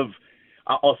kind of,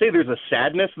 I'll say there's a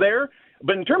sadness there.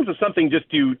 But in terms of something just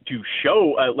to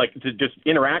show, like to just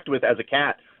interact with as a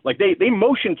cat, like they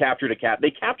motion captured a cat.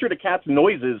 They captured a cat's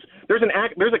noises. There's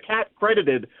a cat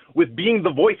credited with being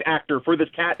the voice actor for this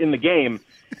cat in the game.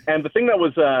 And the thing that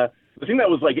was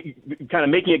like kind of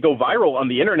making it go viral on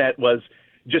the internet was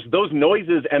just those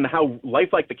noises and how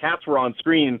lifelike the cats were on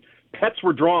screen. Pets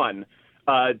were drawn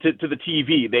to the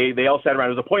TV. They all sat around.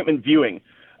 It was appointment viewing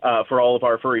for all of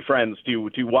our furry friends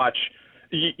to watch.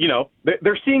 You know,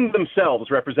 they're seeing themselves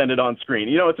represented on screen.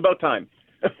 You know, it's about time.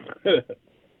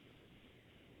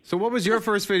 So what was your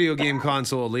first video game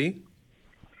console, Lee?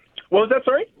 What was that,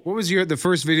 sorry? What was the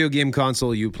first video game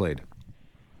console you played?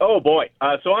 Oh, boy.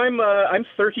 So I'm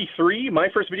 33. My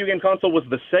first video game console was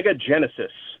the Sega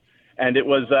Genesis. And it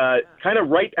was kind of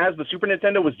right as the Super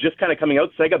Nintendo was just kind of coming out.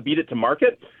 Sega beat it to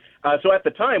market. So at the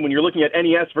time, when you're looking at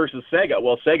NES versus Sega,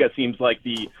 well, Sega seems like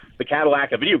the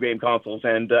Cadillac of video game consoles,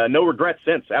 and no regrets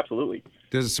since, absolutely.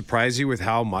 Does it surprise you with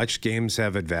how much games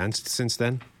have advanced since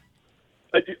then?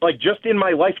 Like, just in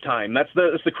my lifetime, that's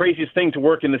the craziest thing to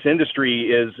work in this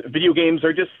industry is video games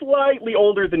are just slightly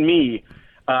older than me,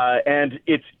 and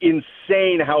it's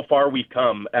insane how far we've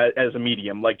come as a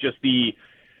medium. Like, just the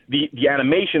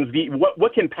animations,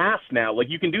 what can pass now? Like,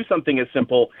 you can do something as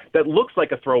simple that looks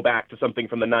like a throwback to something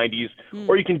from the 90s,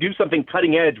 or you can do something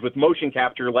cutting edge with motion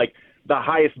capture, like the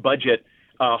highest budget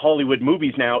Hollywood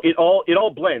movies now. It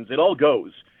all blends, it all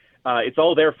goes. It's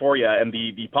all there for you, and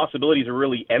the possibilities are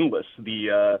really endless.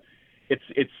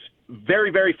 It's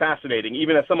very, very fascinating,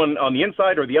 even as someone on the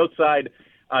inside or the outside,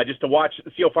 just to watch,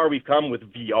 see how far we've come with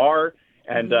VR.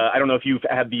 And I don't know if you've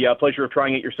had the pleasure of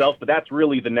trying it yourself, but that's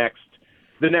really the next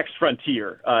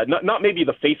frontier. Not maybe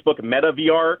the Facebook Meta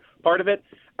VR part of it,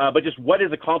 but just what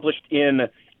is accomplished in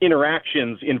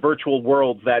interactions in virtual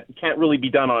worlds that can't really be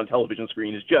done on a television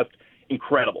screen is just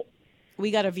incredible. We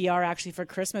got a VR actually for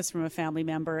Christmas from a family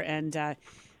member, and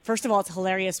first of all, it's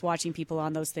hilarious watching people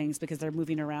on those things because they're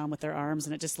moving around with their arms,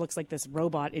 and it just looks like this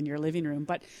robot in your living room.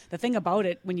 But the thing about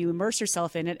it, when you immerse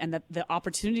yourself in it, and the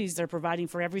opportunities they're providing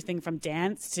for everything from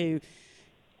dance to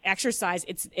exercise,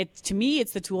 to me,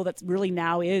 it's the tool that really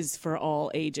now is for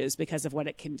all ages because of what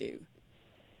it can do.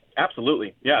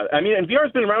 Absolutely. Yeah. I mean, and VR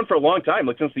has been around for a long time,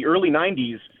 like since the early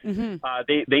 90s.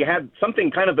 They had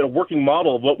something kind of a working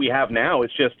model of what we have now.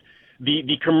 It's just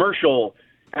the commercial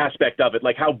aspect of it,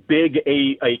 like how big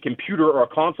a computer or a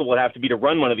console would have to be to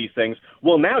run one of these things.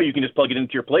 Well, now you can just plug it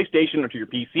into your PlayStation or to your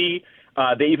PC.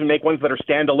 They even make ones that are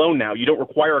standalone now. You don't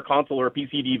require a console or a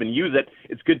PC to even use it.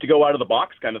 It's good to go out of the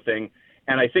box kind of thing.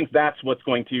 And I think that's what's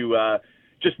going to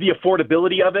just the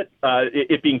affordability of it,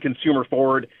 it being consumer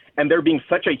forward, and there being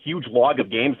such a huge log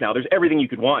of games now. There's everything you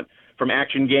could want, from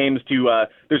action games to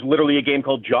there's literally a game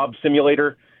called Job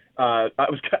Simulator. I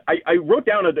wrote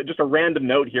down just a random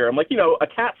note here. I'm like, a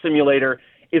cat simulator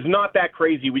is not that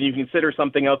crazy when you consider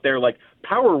something out there like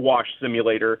Power Wash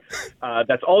Simulator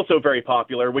that's also very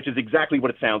popular, which is exactly what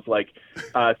it sounds like.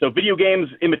 So video games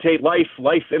imitate life.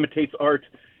 Life imitates art.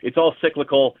 It's all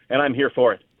cyclical, and I'm here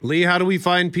for it. Lee, how do we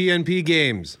find PNP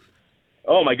games?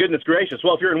 Oh, my goodness gracious.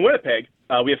 Well, if you're in Winnipeg,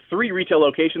 we have 3 retail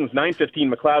locations,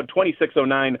 915 McLeod,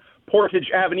 2609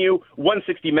 Portage Avenue,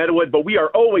 160 Meadowood, but we are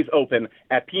always open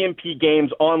at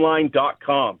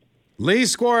pnpgamesonline.com. Lee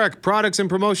Skwarek, Products and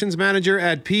Promotions Manager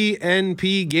at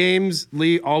PNP Games.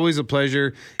 Lee, always a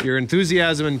pleasure. Your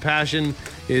enthusiasm and passion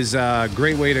is a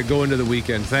great way to go into the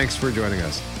weekend. Thanks for joining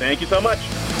us. Thank you so much.